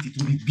we hit it, it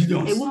will be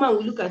billions. A woman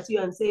will look at you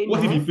and say,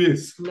 what if he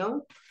fails?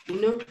 No, you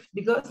know,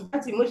 because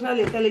that emotional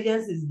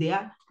intelligence is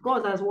there.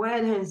 God has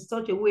wired her in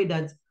such a way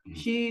that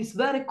she's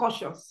very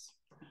cautious.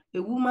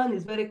 A woman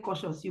is very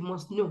cautious, you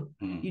must know,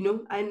 you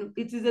know, and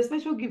it is a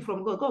special gift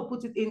from God. God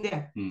put it in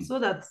there so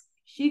that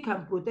she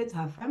can protect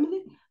her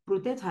family,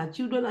 protect her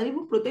children, and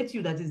even protect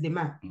you, that is the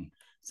man.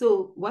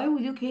 So why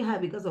will you kill her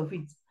because of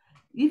it?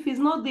 If he's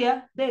not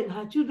there, then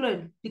her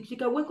children, she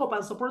can wake up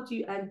and support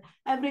you and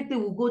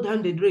everything will go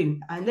down the drain.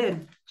 And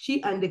then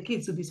she and the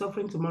kids will be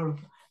suffering tomorrow.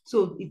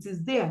 So it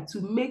is there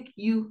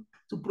to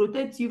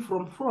protect you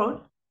from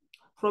fraud,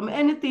 from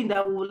anything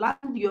that will land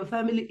your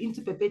family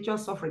into perpetual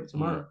suffering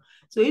tomorrow.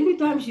 So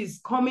anytime she's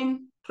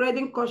coming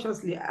treading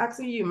cautiously,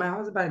 asking you, my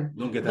husband,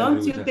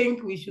 don't you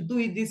think we should do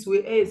it this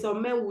way? Hey,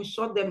 some men will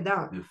shut them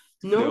down.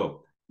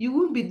 No, you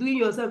won't be doing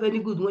yourself any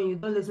good when you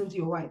don't listen to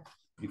your wife.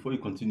 Before you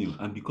continue,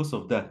 and because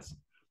of that,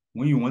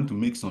 when you want to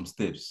make some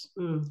steps,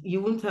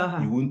 you won't tell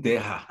her. You won't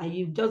dare her. And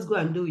you just go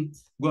and do it.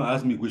 Go and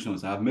ask me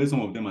questions. I've made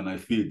some of them and I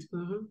failed.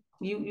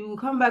 You will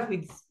come back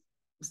with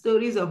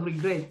stories of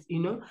regret,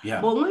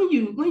 Yeah. But when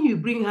you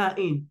bring her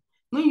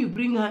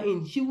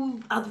in, she will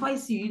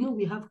advise you,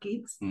 we have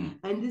kids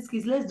and these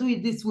kids, let's do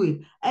it this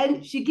way.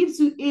 And she gives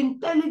you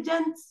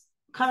intelligent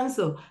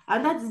counsel.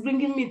 And that is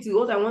bringing me to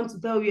what I want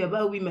to tell you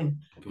about women.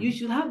 Okay. You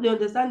should have the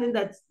understanding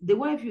that the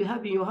wife you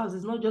have in your house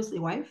is not just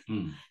a wife.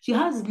 She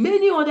has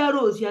many other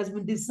roles. She has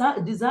been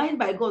designed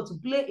by God to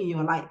play in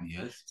your life.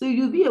 Yes. So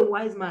you'll be a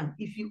wise man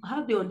if you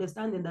have the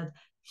understanding that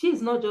she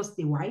is not just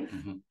a wife.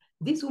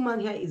 This woman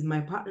here is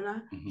my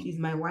partner. She's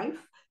my wife.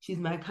 She's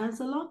my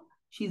counselor.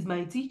 She's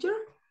my teacher.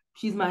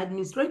 She's my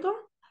administrator.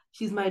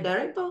 She's my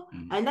director.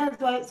 And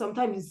that's why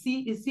sometimes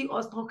you see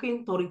us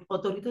talking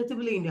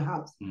authoritatively in the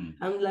house.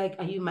 I'm like,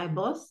 are you my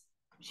boss?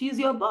 She's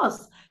your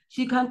boss.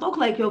 She can talk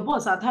like your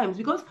boss at times,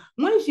 because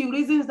when she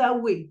reasons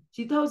that way,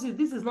 she tells you,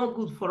 this is not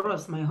good for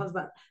us, my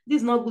husband. This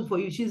is not good for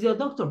you. She's your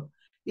doctor.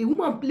 A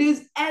woman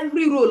plays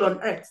every role on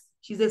earth.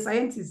 She's a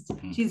scientist.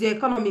 She's an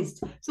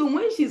economist. So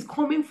when she's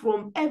coming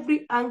from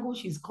every angle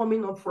she's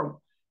coming up from,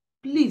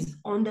 please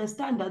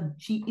understand that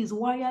she is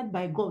wired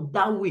by God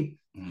that way.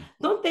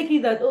 Don't take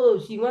it that, oh,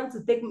 she wants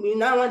to take me,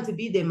 now I want to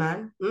be the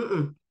man.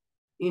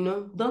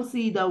 Don't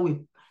see it that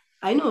way.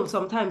 I know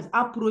sometimes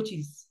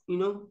approaches,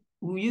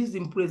 we use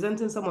in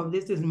presenting some of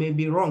these things may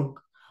be wrong,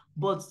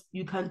 but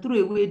you can throw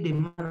away the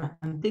manner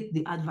and take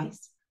the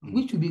advice,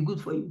 which will be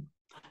good for you.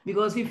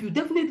 Because if you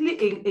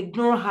definitely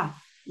ignore her,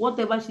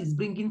 whatever she's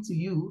bringing to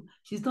you,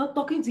 she's not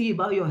talking to you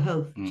about your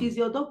health. She's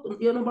your doctor.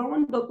 Your number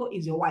one doctor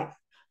is your wife.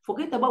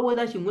 Forget about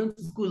whether she went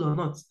to school or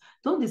not.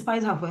 Don't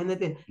despise her for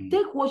anything.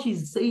 Take what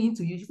she's saying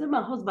to you. She said,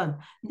 my husband,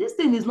 this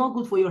thing is not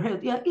good for your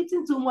health. You're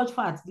eating too much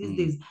fat these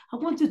days. I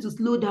want you to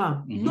slow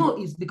down.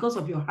 No, it's because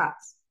of your heart.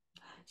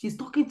 She's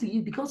talking to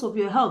you because of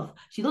your health.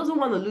 She doesn't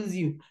want to lose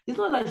you. It's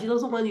not that she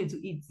doesn't want you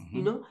to eat,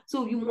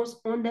 So you must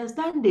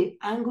understand the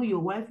angle your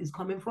wife is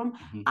coming from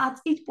at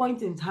each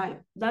point in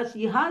time, that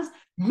she has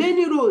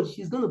many roles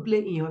she's going to play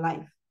in your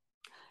life.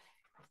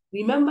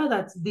 Remember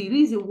that the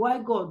reason why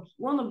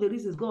one of the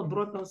reasons God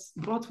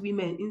brought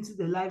women into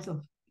the lives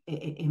of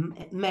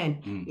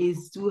men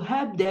is to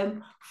help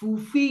them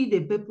fulfill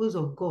the purpose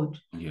of God.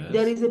 Yes.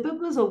 There is a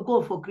purpose of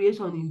God for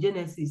creation in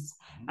Genesis,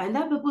 and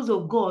that purpose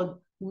of God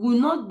will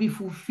not be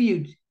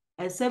fulfilled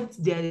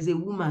except there is a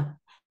woman.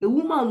 A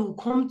woman will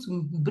come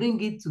to bring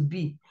it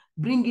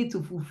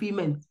to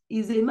fulfillment.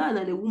 Is a man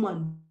and a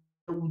woman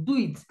will do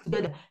it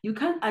together. You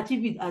can't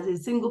achieve it as a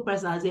single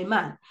person, as a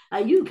man,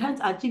 and you can't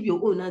achieve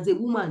your own as a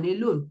woman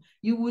alone.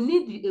 You will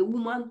need a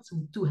woman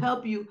to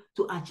help you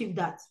to achieve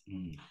that.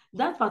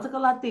 That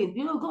particular thing,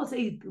 God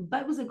says, the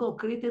Bible says God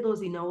created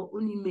us in our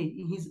own image,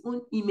 in his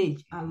own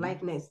image and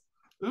likeness.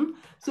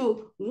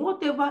 So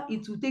whatever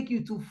it will take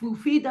you to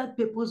fulfill that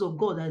purpose of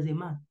God as a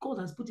man, God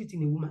has put it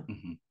in a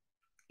woman.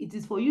 It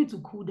is for you to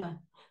cool down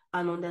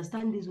and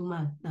understand this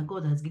woman that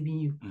God has given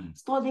you.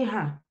 Study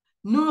her.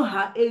 Know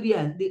her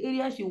area, the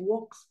area she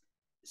works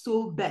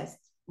so best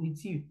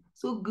with you,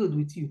 so good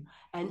with you,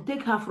 and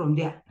take her from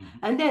there.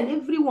 And then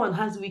everyone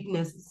has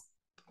weaknesses.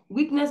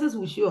 Weaknesses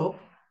will show up.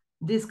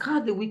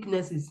 Discard the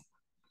weaknesses.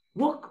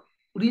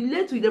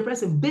 Relate with the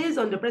person based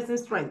on the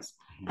person's strengths.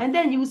 And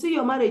then you will see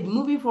your marriage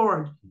moving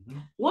forward.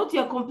 What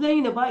you're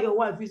complaining about your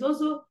wife is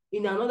also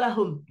in another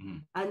home.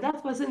 And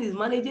that person is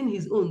managing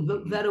his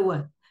own very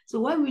well. So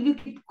why will you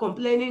keep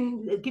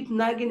complaining, keep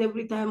nagging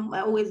every time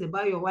always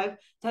about your wife,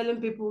 telling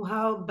people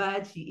how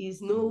bad she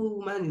is? No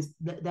woman is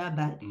that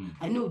bad.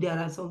 I know there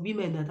are some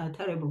women that are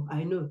terrible.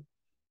 I know.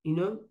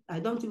 I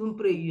don't even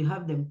pray you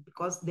have them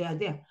because they are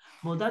there.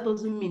 But that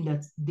doesn't mean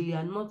that they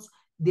are not,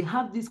 they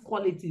have these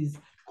qualities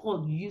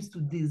God used to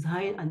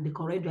design and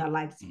decorate their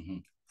lives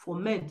for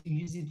men to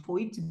use it, for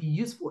it to be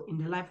useful in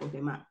the life of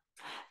a man.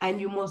 And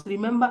you must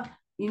remember,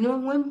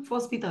 when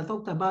First Peter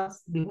talked about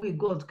the way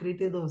God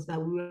created us,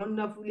 that we were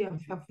wonderfully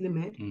and fearfully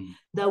made,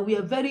 that we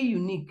are very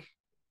unique.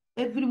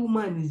 Every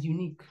woman is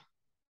unique,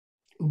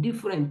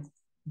 different,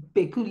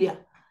 peculiar.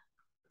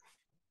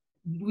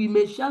 We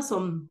may share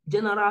some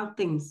general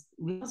things.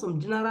 We have some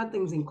general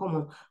things in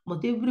common, but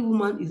every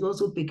woman is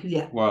also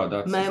peculiar. Wow,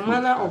 that's my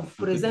manner of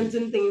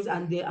presenting things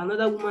and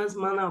another woman's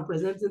manner of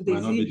presenting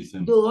things.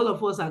 Though all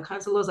of us are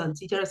counselors and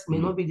teachers, may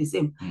not be the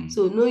same.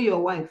 So know your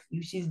wife.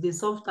 If she's the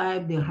soft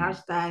type, the harsh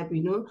type,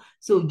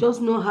 So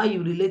just know how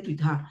you relate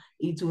with her.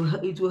 It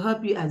will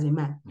help you as a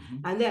man.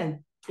 And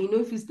then,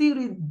 if you still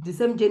read the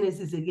same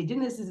Genesis again,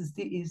 Genesis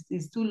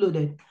is too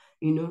loaded.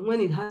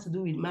 When it has to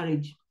do with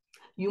marriage.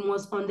 You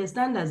must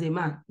understand as a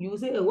man. You will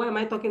say, why am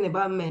I talking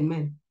about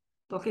men?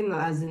 Talking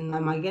as in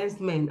I'm against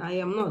men. I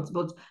am not.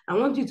 But I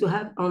want you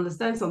to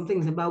understand some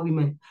things about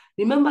women.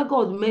 Remember,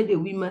 God made a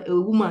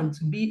woman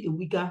to be a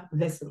weaker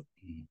vessel.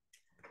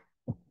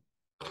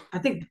 I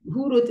think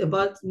who wrote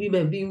about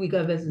women being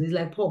weaker vessels is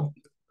like Paul.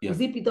 Is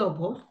it Peter or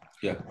Paul?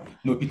 Yeah,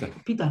 no, Peter.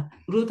 Peter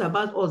wrote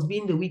about us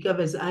being the weaker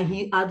vessel, and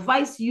he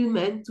advised you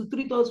men to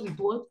treat us with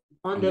what?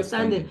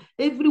 Understanding.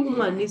 Every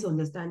woman needs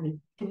understanding.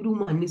 Every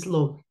woman needs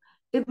love.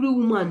 Every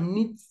woman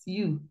needs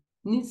you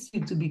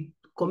to be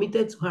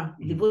committed to her,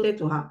 devoted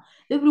to her.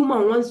 Every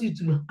woman wants you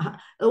to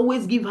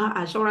always give her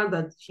assurance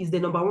that she's the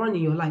number one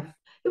in your life.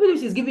 Even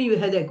if she's giving you a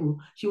headache,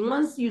 she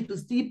wants you to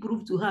still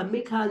prove to her,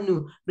 make her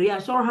know,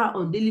 reassure her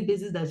on daily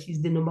basis that she's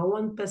the number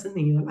one person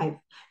in your life.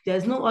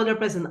 There's no other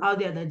person out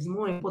there that is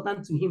more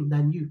important to him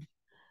than you.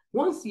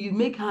 Once you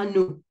make her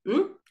know,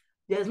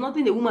 there's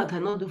nothing a woman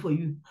cannot do for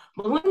you.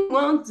 But when you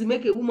want to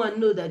make a woman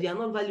know that they are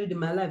not valued in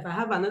my life, I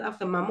have another,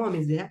 after my mom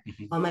is there,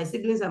 or my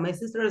siblings and my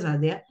sisters are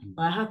there,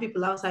 or I have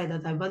people outside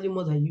that I value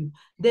more than you,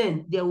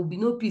 then there will be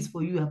no peace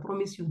for you. I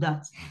promise you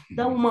that.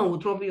 That woman will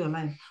trouble your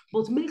life.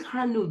 But make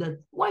her know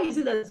that, why is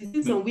it that you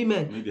see some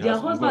women, their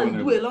husbands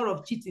do a lot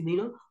of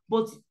cheating,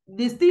 but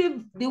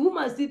the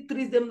woman still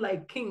treats them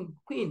like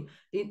queen,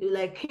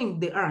 like king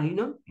they are,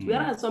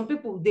 Whereas some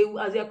people,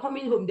 as they're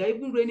coming home, they're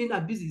even raining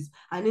abuses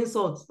and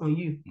insults on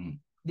you.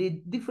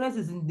 The difference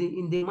is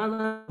in the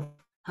manner of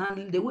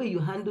handle, the way you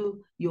handle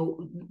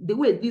the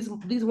way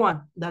this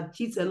one that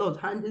cheats a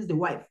lot handles the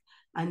wife,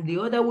 and the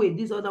other way,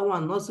 this other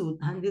one also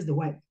handles the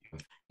wife.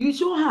 You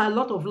show her a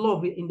lot of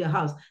love in the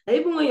house. And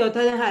even when you're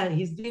telling her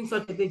he's doing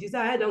such a thing, she says,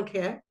 I don't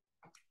care.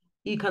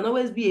 He can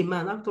always be a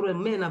man. After all,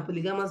 men are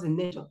polygamous in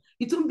nature.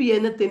 It won't be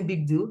anything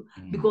big deal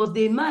because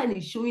the man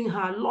is showing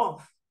her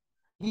love.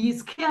 He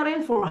is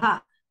caring for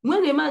her.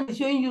 When a man is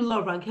showing you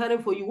love and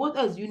caring for you, what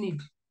else you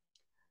need?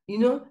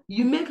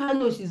 You make her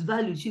know she's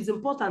valued, she's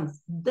important.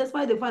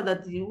 Despite the fact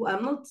that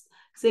I'm not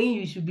saying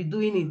you should be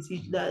doing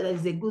it. That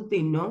is a good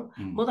thing, no?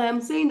 But I am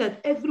saying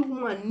that every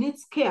woman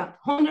needs care,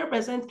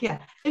 100%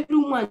 care. Every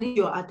woman needs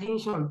your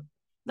attention.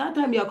 That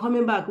time you're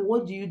coming back,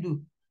 what do?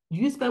 Do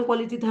you spend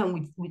quality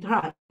time with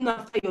her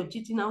after you're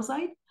cheating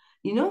outside?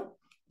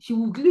 She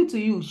will glue to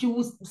you. She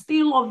will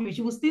still love you.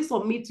 She will still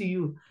submit to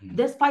you,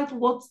 despite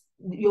what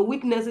your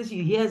weaknesses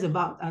she hears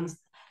about and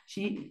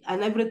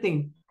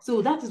everything. So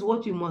that is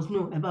what you must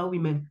know about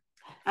women.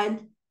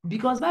 And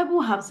because Bible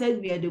have said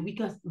we are the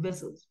weakest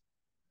vessels,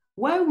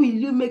 why will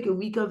you make a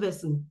weaker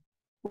vessel?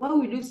 Why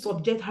will you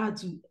subject her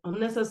to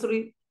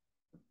unnecessary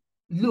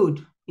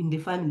load in the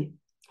family?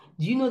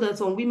 Do you know that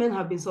some women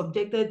have been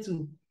subjected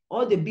to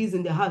all the bills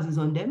in the house is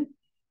on them?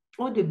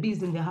 All the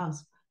bills in the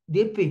house,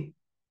 they pay.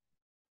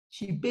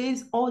 She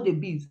pays all the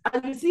bills.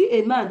 And you see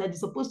a man that is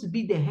supposed to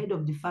be the head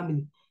of the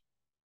family.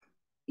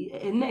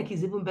 A neck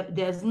is even better.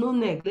 There's no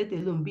neck, let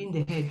alone being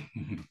the head,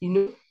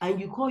 and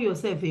you call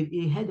yourself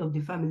a head of the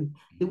family.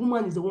 The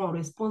woman is the one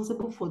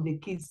responsible for the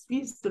kids,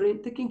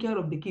 taking care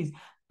of the kids,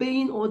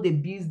 paying all the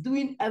bills,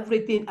 doing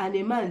everything, and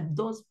a man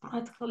does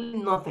practically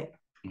nothing.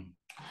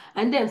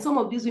 And then some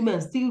of these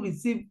women still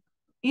receive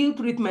ill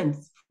treatment,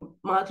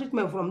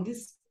 maltreatment from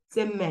these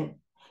same men.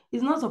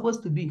 It's not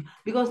supposed to be.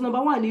 Because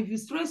number one, if you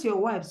stress your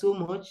wife so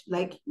much,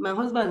 like my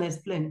husband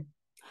explained,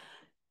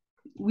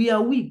 we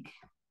are weak.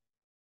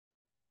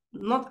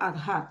 Not at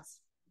heart,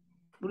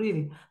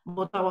 really,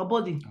 but our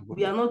body,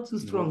 we are not too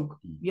strong.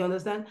 You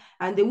understand?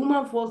 And the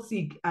woman falls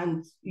sick,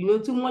 and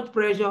too much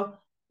pressure.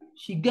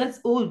 She gets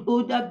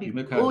older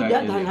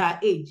than her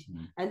age,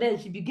 and then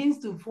she begins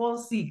to fall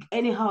sick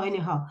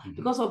anyhow,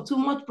 because of too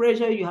much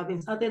pressure you have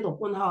inserted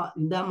upon her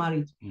in that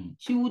marriage.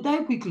 She will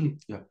die quickly,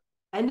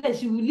 and then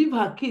she will leave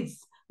her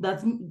kids.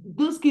 That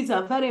those kids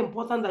are very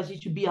important, that she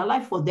should be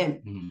alive for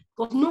them,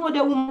 because no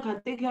other woman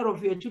can take care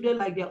of your children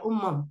like their own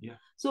mom.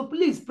 So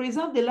please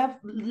preserve the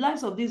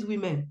lives of these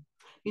women.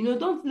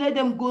 Don't let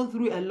them go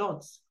through a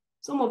lot.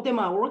 Some of them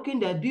are working,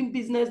 they're doing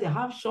business, they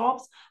have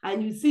shops,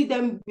 and you see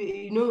them,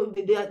 they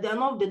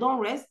don't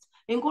rest.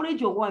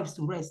 Encourage your wives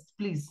to rest,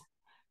 please.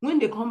 When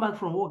they come back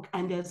from work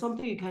and there's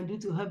something you can do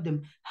to help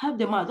them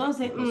out. Don't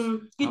say,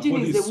 kitchen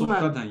is the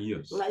woman.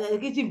 Like the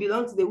kitchen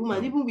belongs to the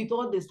woman, even with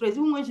all the stress.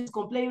 Even when she's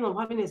complaining of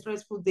having a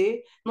stressful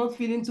day, not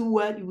feeling too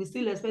well, you will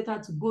still expect her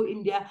to go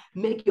in there,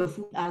 make your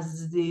food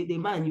as the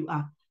man you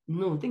are.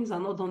 No, things are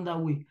not done that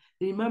way.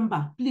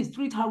 Remember, please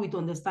treat her with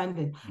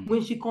understanding.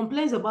 When she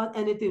complains about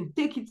anything,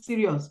 take it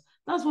serious.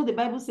 That's what the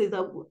Bible says,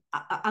 that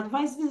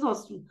advises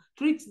us to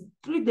treat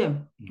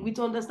them with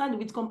understanding,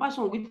 with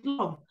compassion, with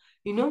love.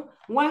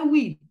 Why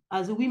we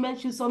as women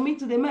should submit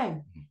to the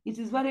men. It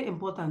is very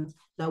important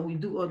that we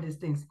do all these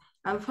things.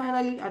 And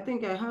finally, I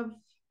think I have,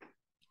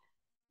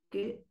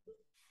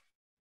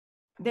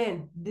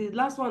 then the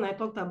last one I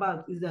talked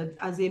about is that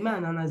as a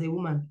man and as a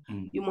woman,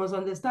 you must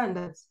understand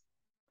that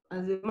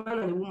as a man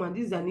and a woman,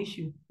 this is an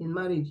issue in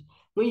marriage.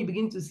 When you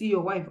begin to see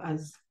your wife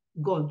as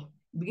God,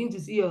 begin to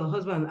see your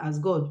husband as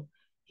God.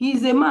 He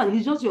is a man,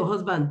 he's just your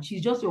husband,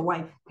 she's just your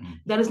wife.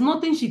 There is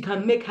nothing she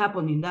can make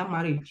happen in that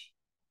marriage.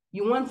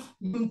 You want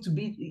him to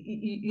be,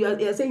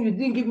 you're saying did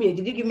you give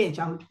me a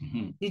child?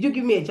 Did you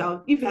give me a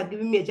child? If you had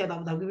given me a child, I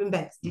would have given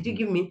birth. Did you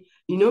give me,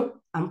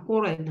 I'm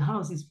quarreling. The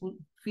house is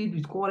filled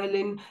with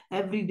quarreling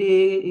every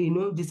day,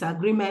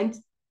 disagreement.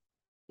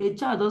 A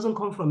child doesn't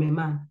come from a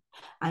man,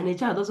 and a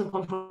child doesn't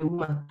come from a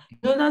woman.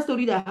 That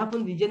story that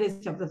happened in Genesis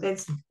chapter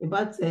 30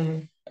 about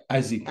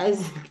Isaac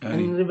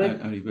and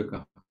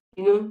Rebecca.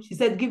 You know, she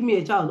said, give me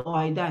a child or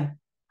I die.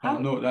 How?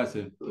 No, that's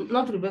it.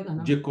 Not Rebecca.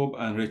 No. Jacob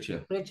and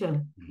Rachel.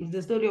 Rachel. It's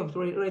the story of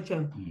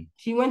Rachel.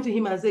 She went to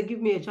him and said,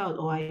 give me a child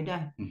or I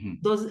die.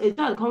 Does a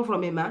child come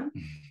from a man?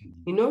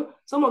 You know,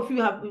 some of you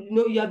have,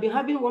 you have been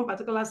having one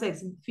particular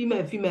sex,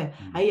 female,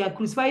 and you are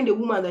crucifying the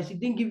woman that she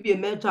didn't give you a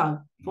male child.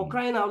 For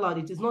crying out loud,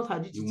 it is not her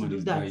duty to do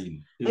that.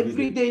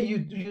 Every day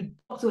you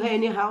talk to her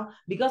anyhow,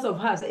 because of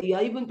her, you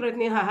are even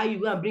threatening her how you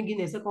go and bring in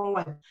a second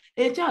wife.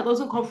 A child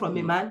doesn't come from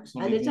a man,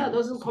 and a child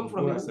doesn't come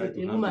from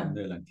a woman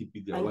and keep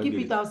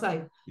it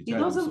outside. It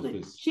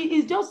doesn't. She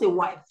is just a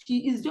wife.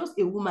 She is just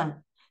a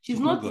woman. She's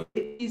not.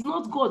 It's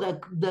not God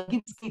that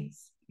gives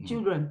kids.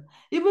 Children,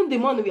 even the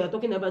money we are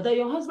talking about, that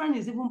your husband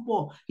is even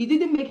poor. He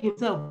didn't make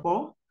himself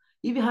poor.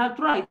 If you have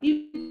tried,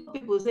 if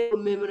people say,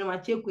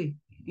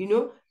 you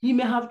know, he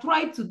may have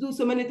tried to do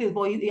so many things,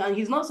 but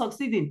he's not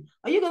succeeding.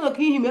 Are you going to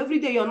kill him every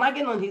day? You're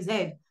nagging on his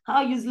head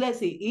how useless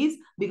he is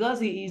because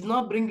he is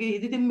not bringing, he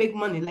didn't make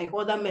money like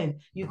other men.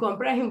 You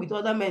compare him with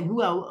other men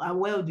who are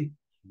wealthy.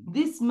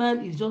 This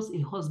man is just a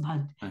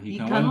husband. And he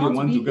cannot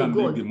want to go and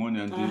make the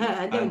money,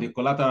 and the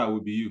collateral will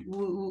be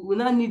you. We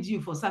not need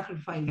you for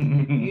sacrifice,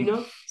 you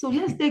know. So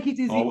let's take it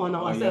easy on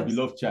ourselves.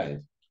 Your beloved child.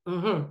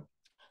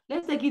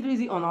 Let's take it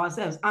easy on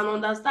ourselves and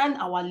understand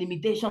our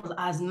limitations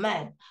as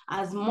men,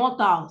 as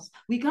mortals.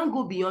 We can't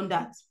go beyond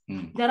that.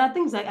 There are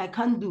things I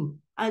can't do.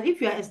 And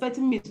if you are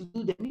expecting me to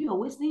do them, you are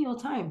wasting your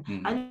time.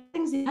 And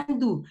things he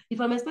can't do,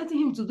 if I'm expecting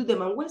him to do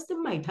them, I'm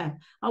wasting my time.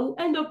 I will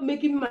end up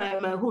making my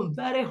home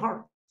very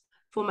hard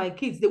for my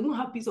kids. They won't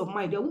have peace of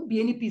mind. There won't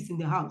be any peace in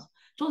the house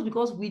just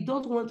because we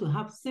don't want to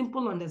have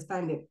simple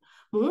understanding.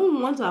 But when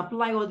we want to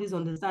apply all this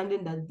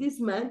understanding that this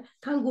man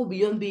can't go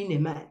beyond being a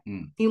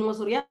man, he must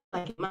react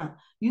like a man.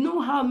 You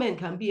know how men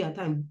can be at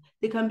times.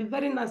 They can be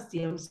very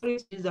nasty. I'm sorry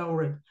to use that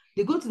word.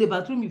 They go to the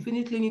bathroom, you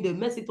finish cleaning, they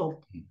mess it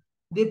up.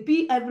 They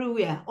pee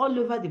everywhere, all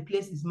over the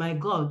places. My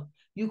God,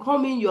 you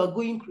come in, you're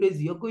going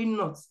crazy, you're going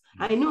nuts.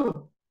 I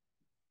know.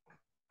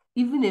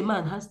 Even a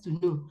man has to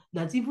know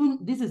that even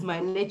this is my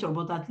nature,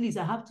 but at least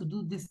I have to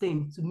do this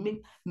thing to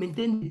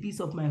maintain the peace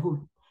of my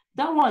home.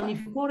 That one, if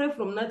you quarrel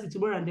from night to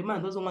tomorrow and the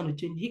man doesn't want to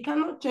change, he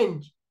cannot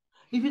change.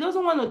 If he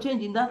doesn't want to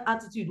change in that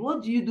attitude,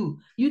 what do?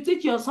 You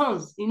teach your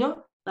sons, you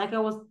know, like I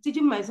was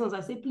teaching my sons.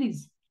 I say,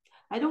 please,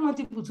 I don't want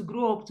people to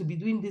grow up to be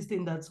doing this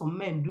thing that some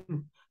men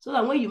do. So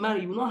that when you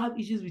marry, you will not have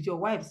issues with your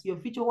wives, your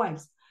future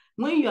wives.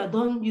 When you are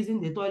done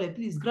using the toilet,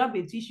 please grab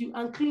a tissue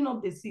and clean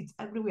up the seats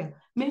everywhere.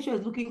 Make sure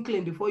it's looking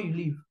clean before you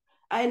leave.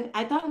 And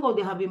I thank God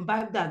they have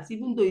imbibed that,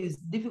 even though it's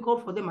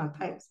difficult for them at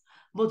times.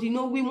 But, you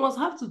know, we must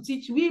have to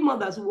teach, we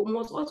mothers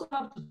must also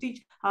have to teach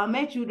our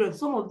men children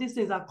some of these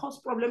things that cause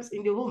problems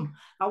in the home.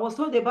 I was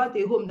told about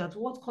a home that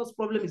what causes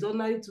problem is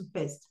ordinary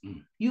toothpaste.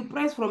 You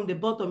press from the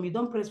bottom, you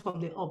don't press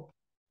from the top.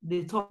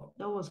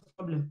 That was the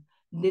problem.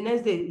 The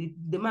next day,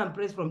 the man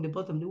pressed from the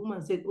bottom. The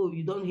woman said, oh,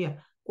 you don't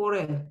hear,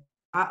 quarrel,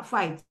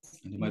 fight.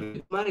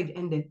 Marriage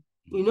ended.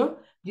 You know,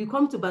 you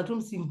come to bathroom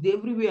sinks,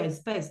 everywhere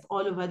is pest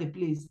all over the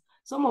place.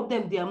 Some of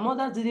them, their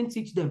mothers didn't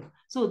teach them.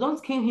 So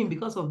don't cane him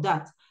because of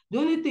that. The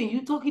only thing,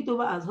 you talk it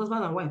over as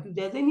husband and wife. If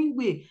there's any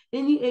way,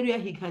 any area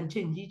he can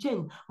change, he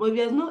change. But if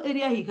there's no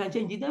area he can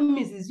change, that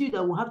means it's you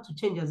that will have to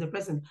change as a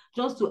person,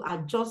 just to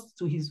adjust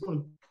to his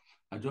own.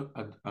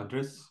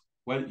 Address,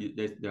 well,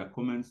 there are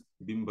comments,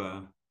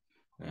 Bimba,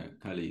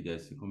 Kali,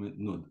 there's a comment,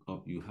 no,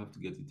 you have to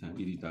get it and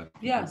read it out.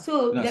 Yeah,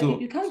 so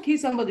you can't kill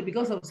somebody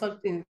because of such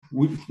things.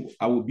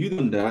 I will build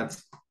on that.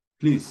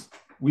 Please,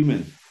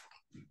 women,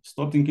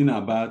 stop thinking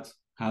about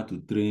how to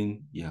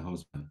train your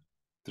husband,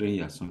 train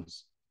your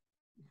sons.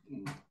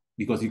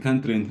 Because you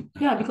can't train.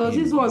 Yeah, because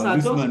these ones are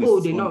just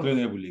old enough.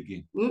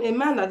 Again. A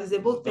man that is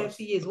above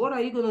 30 years, what are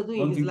you going to do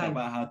in his life? Don't think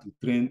about how to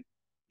train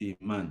a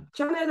man.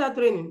 Channel that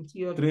training to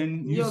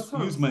your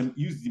sons.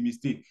 Use the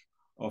mistake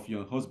of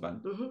your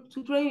husband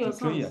to train your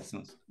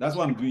sons. That's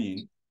what I'm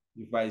doing.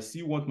 If I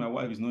see what my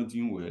wife is not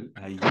doing well,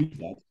 I use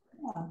that.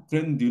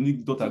 Train the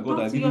unique daughter God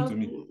has given to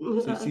me.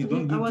 So see,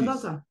 don't do this.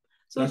 Daughter.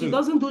 So she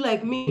doesn't do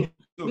like me.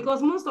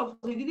 Because most of us,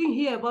 we didn't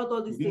hear about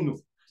all these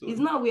things. So it's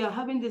now we are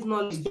having this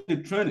knowledge. Stop the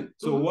training.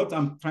 So what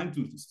I'm trying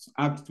to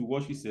add to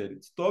what she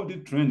said, stop the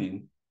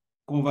training,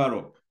 cover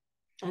up.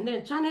 And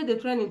then channel the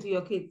training to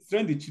your kids.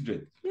 Train the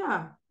children.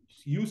 Yeah.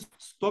 You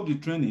stop the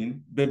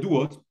training, but do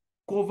what?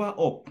 Cover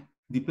up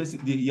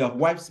your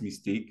wife's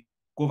mistake.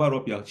 Cover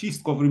up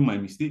she's covering my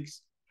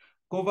mistakes.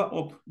 Cover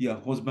up your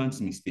husband's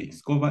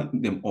mistakes. Cover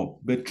them up.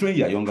 But train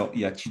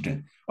your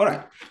children. All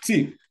right.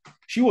 See,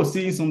 she was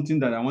saying something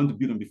that I want to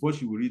build on before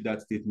she will read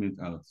that statement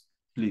out.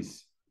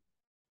 Please.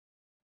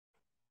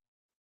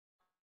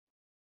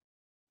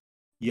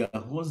 Your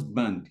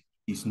husband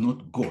is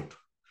not God.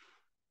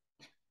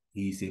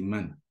 He is a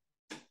man.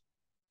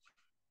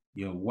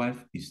 Your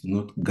wife is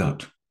not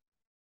God.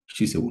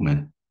 She's a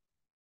woman.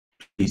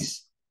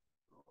 Please.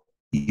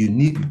 You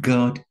need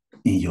God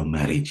in your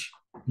marriage,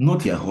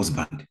 not your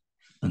husband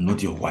and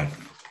not your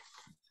wife.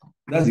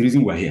 That's the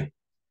reason we're here.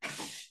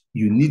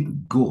 You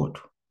need God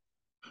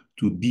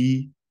to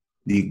be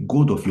the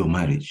God of your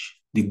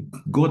marriage, the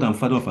God and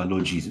Father of our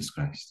Lord Jesus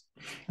Christ.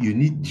 You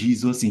need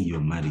Jesus in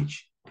your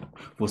marriage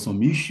for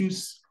some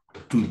issues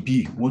to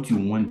be what you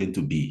want them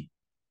to be.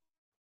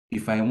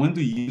 If I want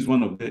to use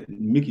one of them,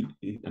 make it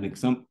an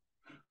example,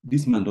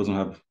 this man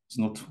it's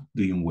not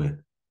doing well.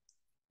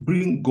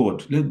 Bring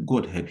God, let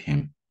God help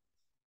him.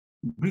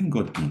 Bring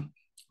God in.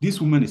 This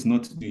woman is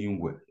not doing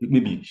well.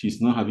 Maybe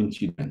she's not having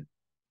children.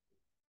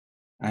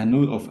 I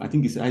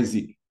think it's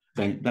Isaac.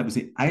 The Bible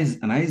says,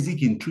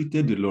 Isaac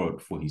entreated the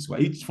Lord for his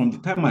wife. From the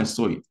time I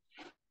saw it,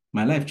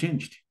 my life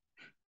changed.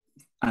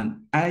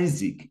 And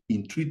Isaac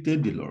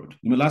entreated the Lord.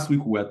 Last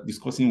week we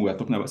were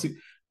talking about,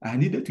 I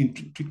needed to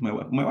entreat my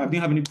wife. My wife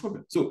didn't have any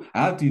problem. So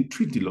I had to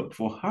entreat the Lord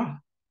for her.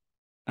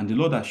 And the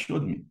Lord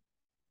assured me.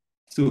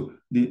 So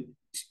they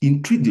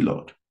entreat the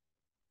Lord.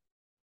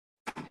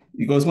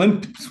 Because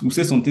when we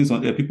say some things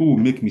on air, people will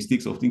make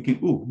mistakes of thinking,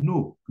 oh,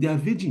 no, they are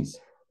virgins.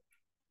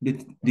 They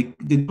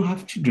don't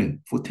have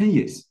children for 10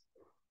 years.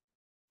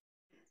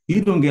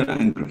 You don't get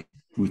angry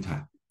with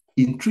her.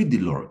 Entreat the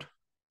Lord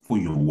for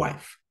your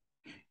wife.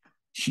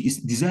 She is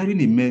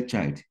desiring a male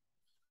child,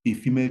 a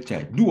female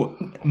child. Do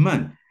what?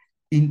 Man,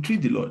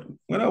 entreat the Lord.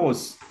 When I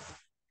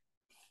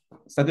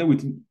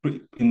started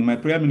in my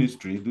prayer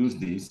ministry those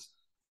days,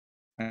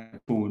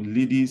 for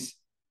ladies,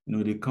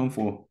 they come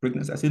for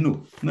pregnancy. I said,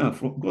 no,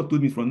 God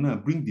told me from now,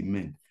 bring the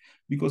men.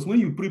 Because when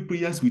you pray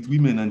prayers with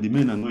women and the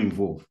men are not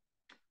involved,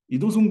 it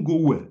doesn't go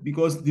well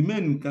because the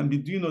men can be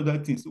doing other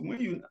things. So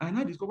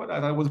I discovered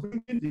that I was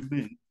bringing the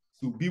men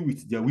to be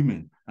with their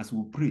women as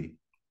we pray.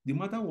 The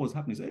matter was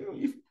happening. So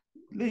if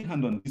lay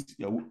hand on this,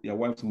 your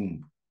wife's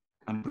womb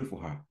and pray for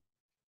her.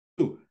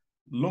 So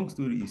long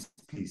story is,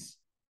 please,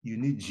 you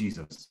need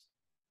Jesus.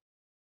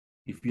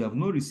 If you have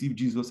not received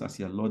Jesus as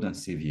your Lord and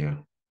Savior,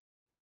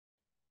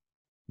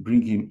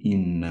 bring him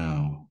in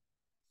now.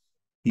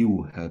 He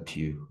will help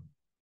you.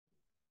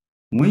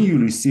 When you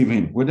receive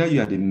him, whether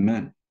you are the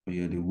man or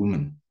you are the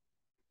woman,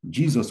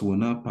 Jesus will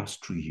now pass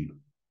through you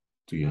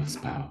to your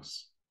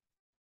spouse.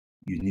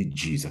 You need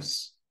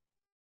Jesus.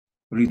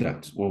 Read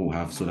that, what we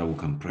have, so that we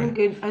can pray.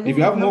 Okay, if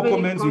you have more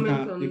comments,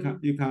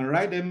 you can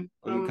write them,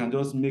 or you can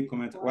just make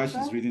comments while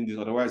she's reading this.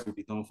 Otherwise, we'll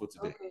be done for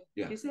today. Okay.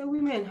 Yeah. You say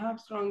women have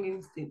strong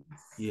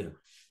instincts. Yeah.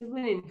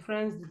 Even in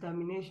friends'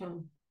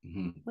 determination.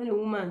 Mm-hmm. When a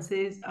woman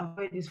says,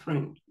 avoid this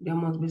friend, there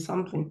must be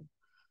something.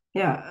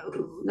 Yeah,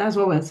 that's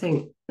what we're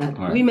saying. That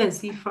women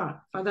see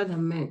farther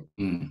than men.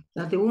 Mm.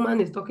 That a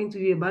woman is talking to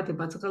you about a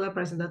particular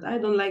person that I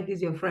don't like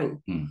this, your friend.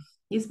 Mm.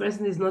 This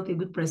person is not a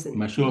good person.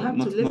 You have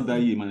to listen. Not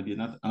that year, might be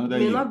another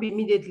year. May not be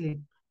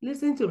immediately.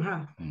 Listen to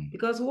her. Mm.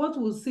 Because what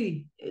we'll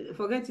see,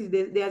 forget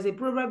it, there's a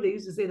proverb they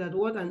used to say that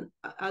what an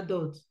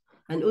adult,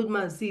 an old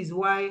man sees,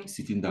 why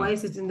sitting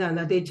down,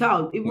 that a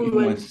child, even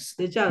when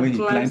the child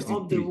climbs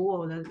up the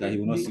wall, that he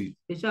will not see it.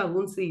 The child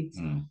won't see it.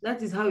 Mm.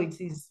 That is how it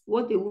is.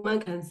 What a woman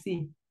can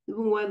see,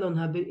 even while in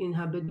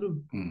her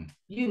bedroom. Mm.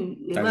 You,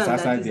 a man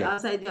that is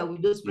outside there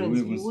with those friends,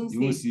 you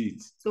won't see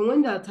it. So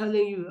when they are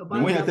telling you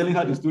about... when you're telling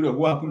her the story of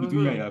what happened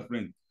between you and your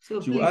friend,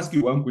 so she will ask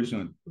you one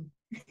question.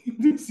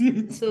 You see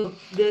it. So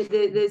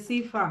they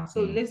see far.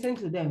 So listen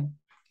to them.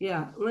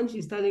 Yeah, when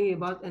she's telling you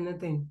about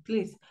anything,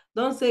 please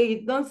don't say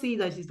it. Don't see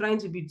that she's trying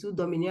to be too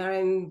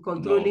domineering,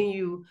 controlling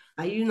you.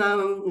 Are you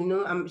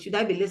now, should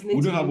I be listening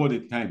we to don't have all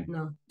the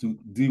time to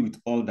deal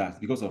with all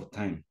that because of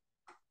time.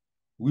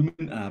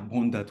 Women are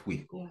born that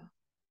way. Yeah.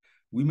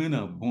 Women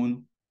are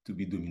born to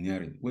be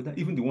domineering. Whether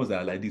even the ones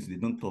that are like this, they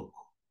don't talk.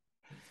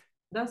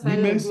 That's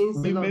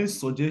women's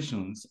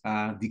suggestions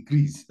are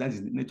decrees. That is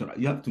natural.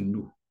 You have to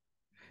know.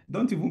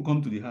 Don't even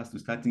come to the house to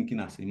start thinking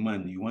as a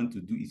man you want to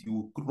do it.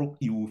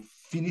 You will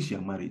finish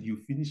your marriage. You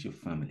finish your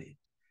family.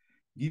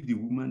 Give the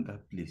woman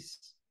that place,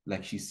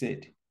 like she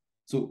said.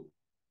 So,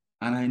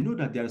 and I know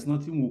that there is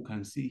nothing we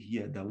can say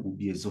here that will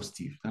be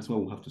exhaustive. That's why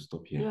we'll have to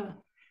stop here. Yeah.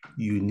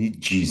 You need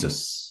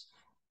Jesus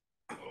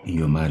in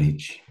your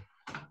marriage.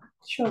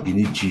 Sure. You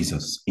need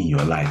Jesus in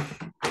your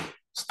life.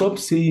 Stop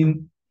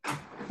saying,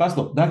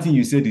 Pastor, that thing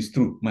you said is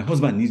true. My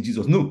husband needs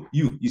Jesus. No,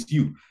 it's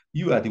you.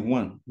 You are the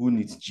one who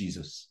needs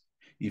Jesus.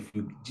 If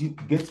you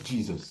get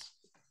Jesus,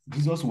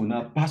 Jesus will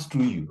not pass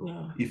through you.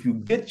 Yeah. If you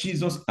get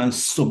Jesus and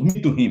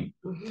submit to him,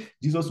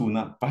 Jesus will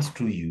not pass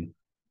through you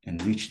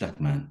and reach that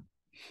man.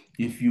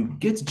 If you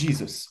get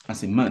Jesus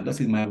as a man, that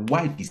says, my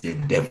wife is a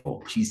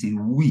devil. She's a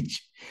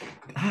witch.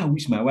 I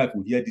wish my wife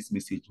would hear this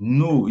message.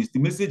 No, the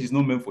message is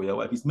not meant for your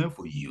wife. It's meant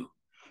for you.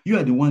 You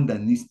are the one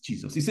that needs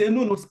Jesus. He said,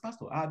 no,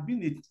 Pastor, I've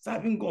been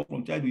serving God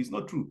from childhood. It's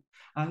not true.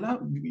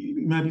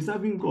 You might be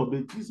serving God,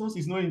 but Jesus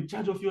is not in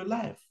charge of your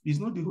life. He's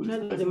not the Holy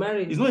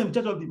Spirit. He's not in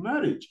charge of the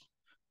marriage.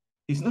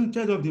 He's not in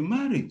charge of the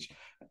marriage.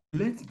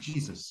 Let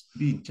Jesus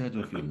be in charge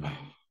of your life.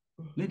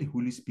 Let the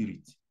Holy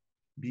Spirit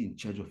be in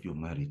charge of your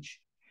marriage.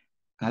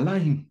 Allow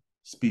him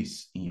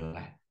space in your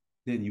life.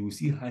 Then you will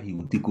see how he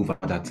will take over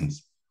other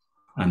things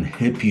and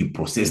help you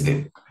process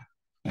them.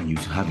 And you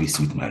have a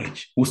sweet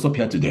marriage. We'll stop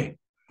here today.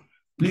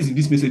 Please, if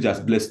this message has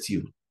blessed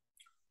you,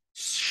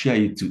 share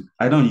it to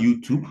either on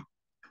YouTube,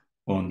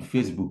 on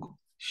Facebook.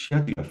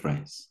 Share to your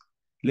friends.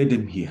 Let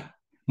them hear.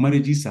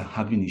 Marriages are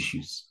having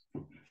issues.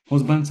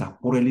 Husbands are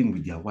quarreling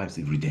with their wives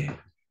every day.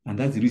 And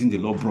that's the reason the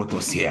Lord brought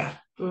us here.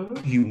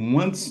 He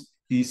wants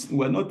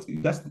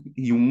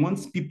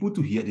people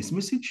to hear this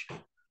message,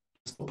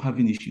 stop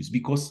having issues,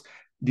 because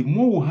the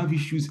more we have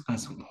issues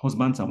as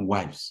husbands and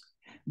wives,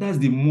 that's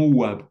the more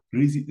we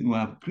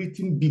are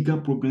creating bigger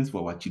problems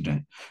for our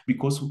children,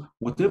 because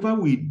whatever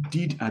we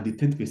did at the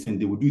 10%,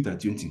 they will do it at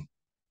 20%.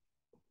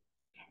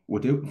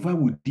 Whatever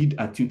we did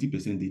at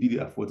 20%, they did it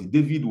at 40%.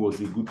 David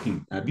was a good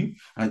king, I think.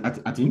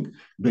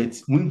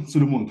 But when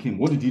Solomon came,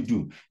 what did he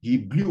do? He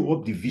blew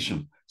up the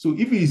vision. So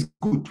if he is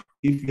good,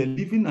 if you're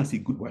living as a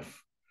good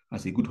wife,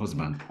 as a good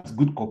husband, as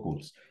good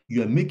couples,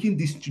 you are making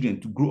these children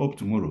to grow up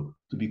tomorrow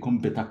to become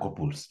better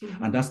couples.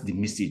 And that's the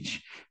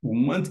message.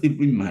 We want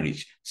every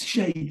marriage.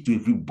 Share it to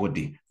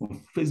everybody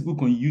on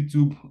Facebook, on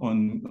YouTube,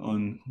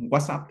 on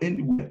WhatsApp,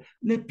 anywhere.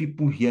 Let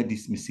people hear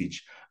this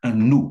message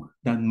and know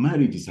that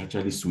marriage is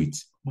actually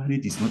sweet.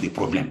 Marriage is not a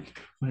problem.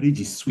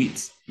 Marriage is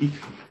sweet.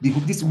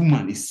 This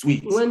woman is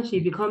sweet. When she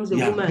becomes a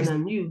woman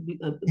and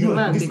the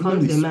man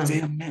becomes a man.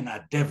 Sweet. Men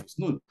are devils.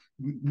 No,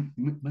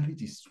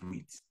 marriage is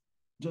sweet.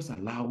 Just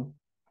allow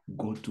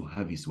God to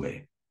have his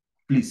way.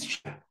 Please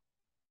share.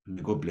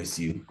 May God bless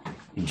you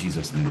in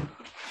Jesus' name.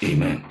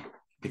 Amen.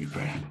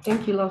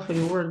 Thank you, Lord, for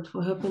your word,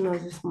 for helping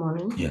us this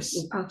morning. Yes.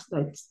 We ask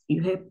that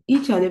you help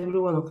each and every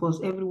one of us,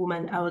 every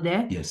woman out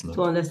there, yes,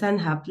 to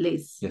understand her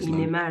place in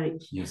Lord. a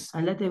marriage. Yes.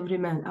 And let every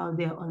man out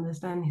there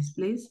understand his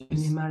place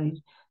in a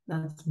marriage.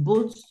 That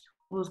both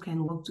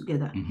can work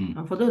together.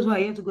 And for those who are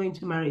yet to go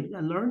into marriage,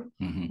 Lord,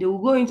 they will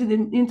go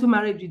into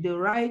marriage with the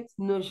right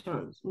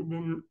notions, with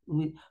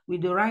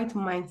the right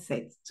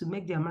mindset to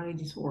make their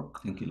marriages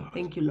work. Thank you, Lord.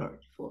 Thank you, Lord,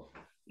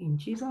 in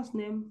Jesus'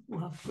 name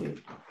we have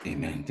prayed.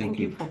 Amen. Thank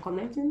you for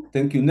connecting.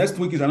 Thank you. Next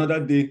week is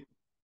another day.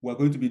 We're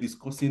going to be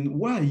discussing,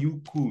 why are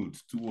you cold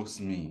towards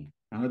me?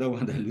 Another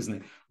one that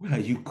listening, why are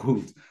you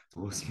cold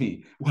towards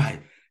me? Why?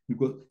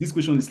 Because this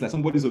question is like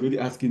somebody's already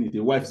asking it.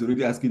 A wife is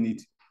already asking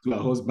it to her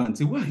husband.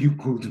 Say, why are you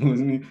cold towards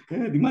me? The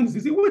man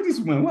is saying, what is this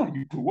woman? Why are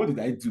you cold? What did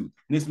I do?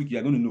 Next week,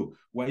 you're going to know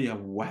why your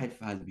wife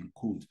has been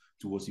cold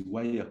towards you,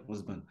 why your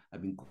husband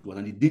has been cold towards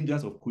you, and the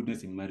dangers of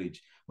coldness in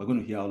marriage. We're going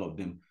to hear all of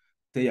them.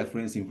 Tell your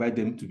friends, invite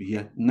them to be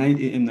here.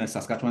 9 a.m.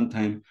 Saskatchewan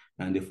time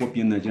and 4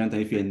 p.m. Nigerian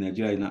time if you're in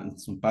Nigeria, in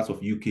some parts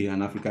of UK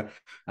and Africa,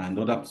 and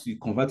other, you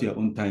convert to your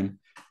own time.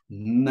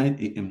 9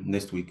 a.m.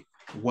 next week.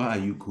 Why are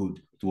you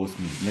cold towards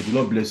me? May the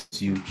Lord bless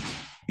you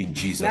in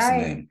Jesus'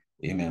 name.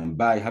 Amen.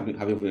 Bye. Have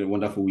a very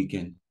wonderful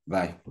weekend.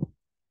 Bye.